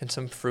 Can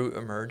some fruit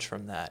emerge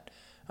from that?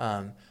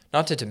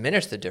 Not to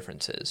diminish the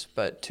differences,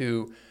 but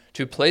to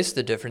place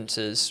the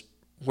differences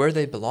where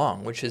they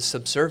belong, which is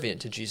subservient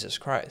to Jesus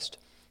Christ.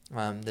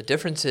 The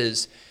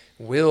differences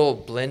will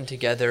blend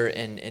together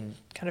and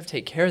kind of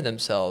take care of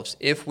themselves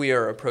if we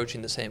are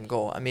approaching the same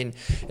goal. I mean,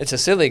 it's a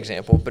silly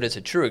example, but it's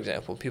a true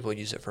example. People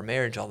use it for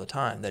marriage all the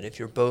time, that if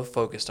you're both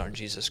focused on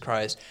Jesus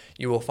Christ,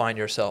 you will find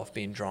yourself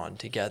being drawn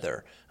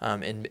together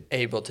and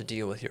able to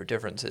deal with your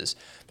differences.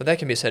 But that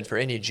can be said for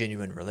any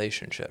genuine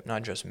relationship,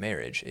 not just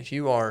marriage. If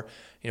you are,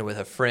 with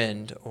a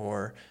friend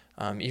or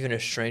even a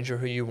stranger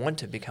who you want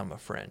to become a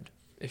friend,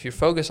 if you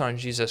focus on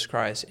Jesus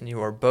Christ and you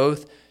are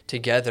both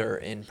together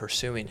in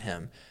pursuing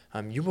him,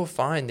 you will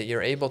find that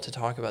you're able to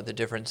talk about the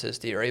differences,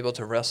 that you're able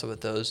to wrestle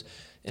with those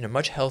in a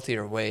much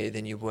healthier way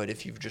than you would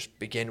if you just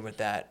begin with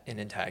that in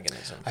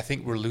antagonism. I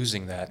think we're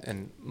losing that.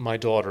 And my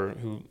daughter,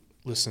 who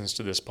listens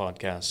to this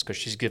podcast, because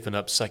she's given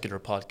up secular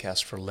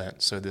podcasts for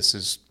Lent, so this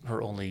is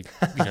her only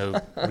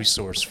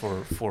resource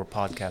for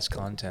podcast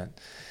content.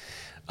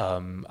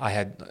 I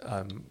had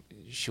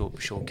she'll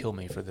kill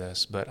me for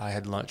this, but I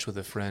had lunch with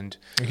a friend.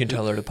 You can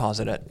tell her to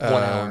pause it at 1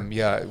 hour.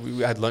 Yeah,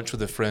 we had lunch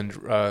with a friend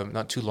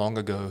not too long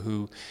ago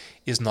who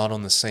is not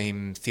on the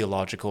same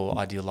theological,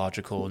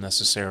 ideological,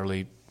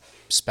 necessarily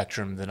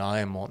spectrum that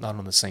I am on, not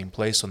on the same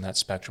place on that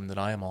spectrum that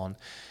I am on.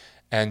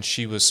 And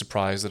she was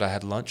surprised that I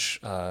had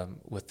lunch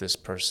with this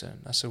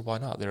person. I said, "Why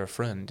not? They're a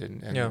friend,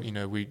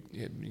 and we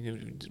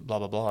blah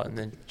blah blah." And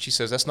then she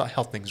says, "That's not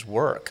how things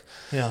work."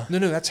 Yeah. No,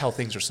 that's how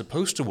things are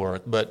supposed to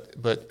work.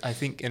 But I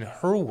think in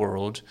her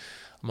world,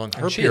 among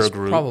her she peer is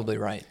group, probably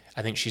right.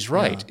 I think she's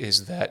right. Yeah.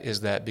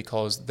 Is that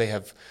because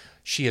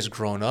she has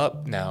grown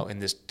up now in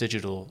this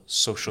digital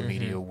social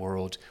media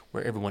world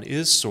where everyone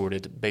is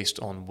sorted based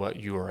on what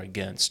you are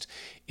against.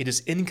 It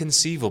is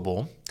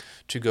inconceivable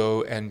to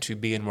go and to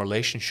be in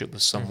relationship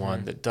with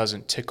someone that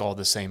doesn't tick all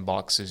the same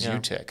boxes you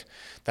tick.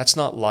 That's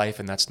not life,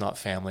 and that's not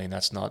family, and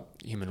that's not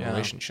human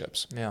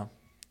relationships. Yeah.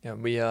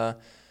 We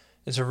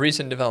it's a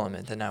recent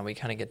development that now we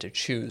kind of get to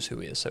choose who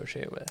we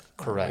associate with.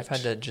 Correct. We've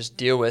had to just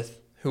deal with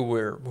who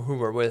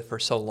we're with for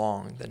so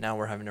long that now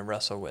we're having to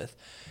wrestle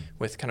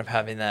with kind of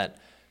having that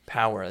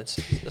power. It's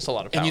a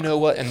lot of power. And you know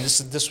what? And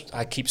this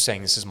I keep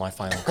saying this is my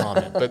final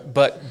comment,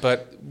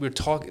 but we're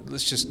talking.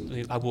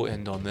 I will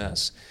end on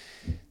this.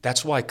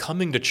 That's why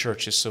coming to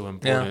church is so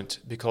important,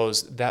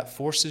 because that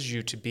forces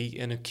you to be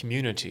in a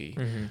community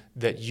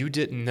that you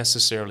didn't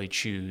necessarily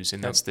choose,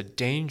 and that's the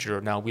danger.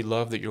 Now, we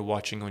love that you're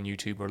watching on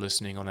YouTube or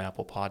listening on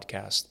Apple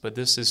Podcasts, but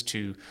this is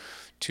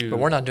but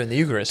we're not doing the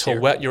Eucharist to here.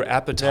 whet your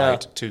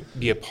appetite to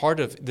be a part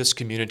of this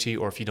community,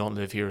 or if you don't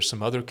live here,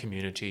 some other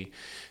community,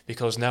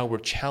 because now we're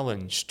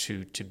challenged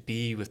to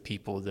be with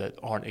people that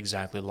aren't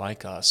exactly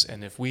like us.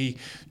 And if we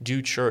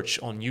do church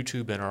on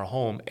YouTube in our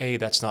home, A,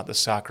 that's not the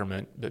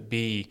sacrament, but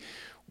B,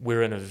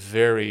 we're in a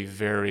very,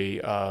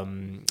 very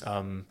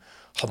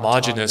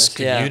homogenous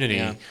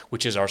community,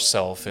 which is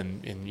ourself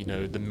and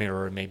the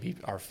mirror, maybe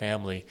our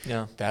family.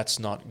 Yeah. That's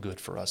not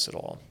good for us at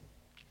all.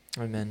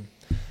 Amen.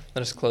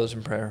 Let us close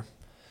in prayer.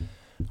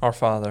 Our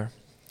Father,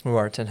 who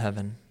art in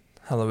heaven,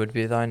 hallowed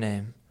be thy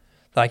name.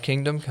 Thy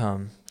kingdom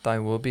come, thy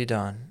will be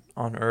done,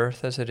 on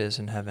earth as it is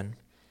in heaven.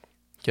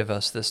 Give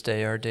us this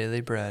day our daily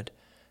bread,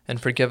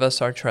 and forgive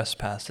us our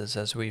trespasses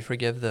as we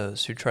forgive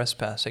those who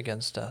trespass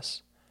against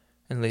us.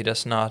 And lead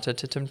us not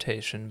into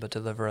temptation, but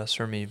deliver us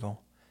from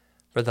evil.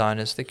 For thine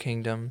is the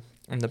kingdom,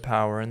 and the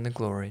power, and the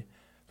glory,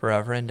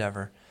 forever and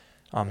ever.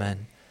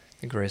 Amen.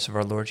 The grace of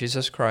our Lord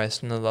Jesus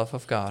Christ, and the love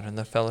of God, and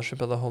the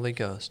fellowship of the Holy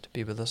Ghost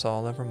be with us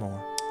all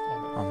evermore.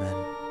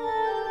 Amen.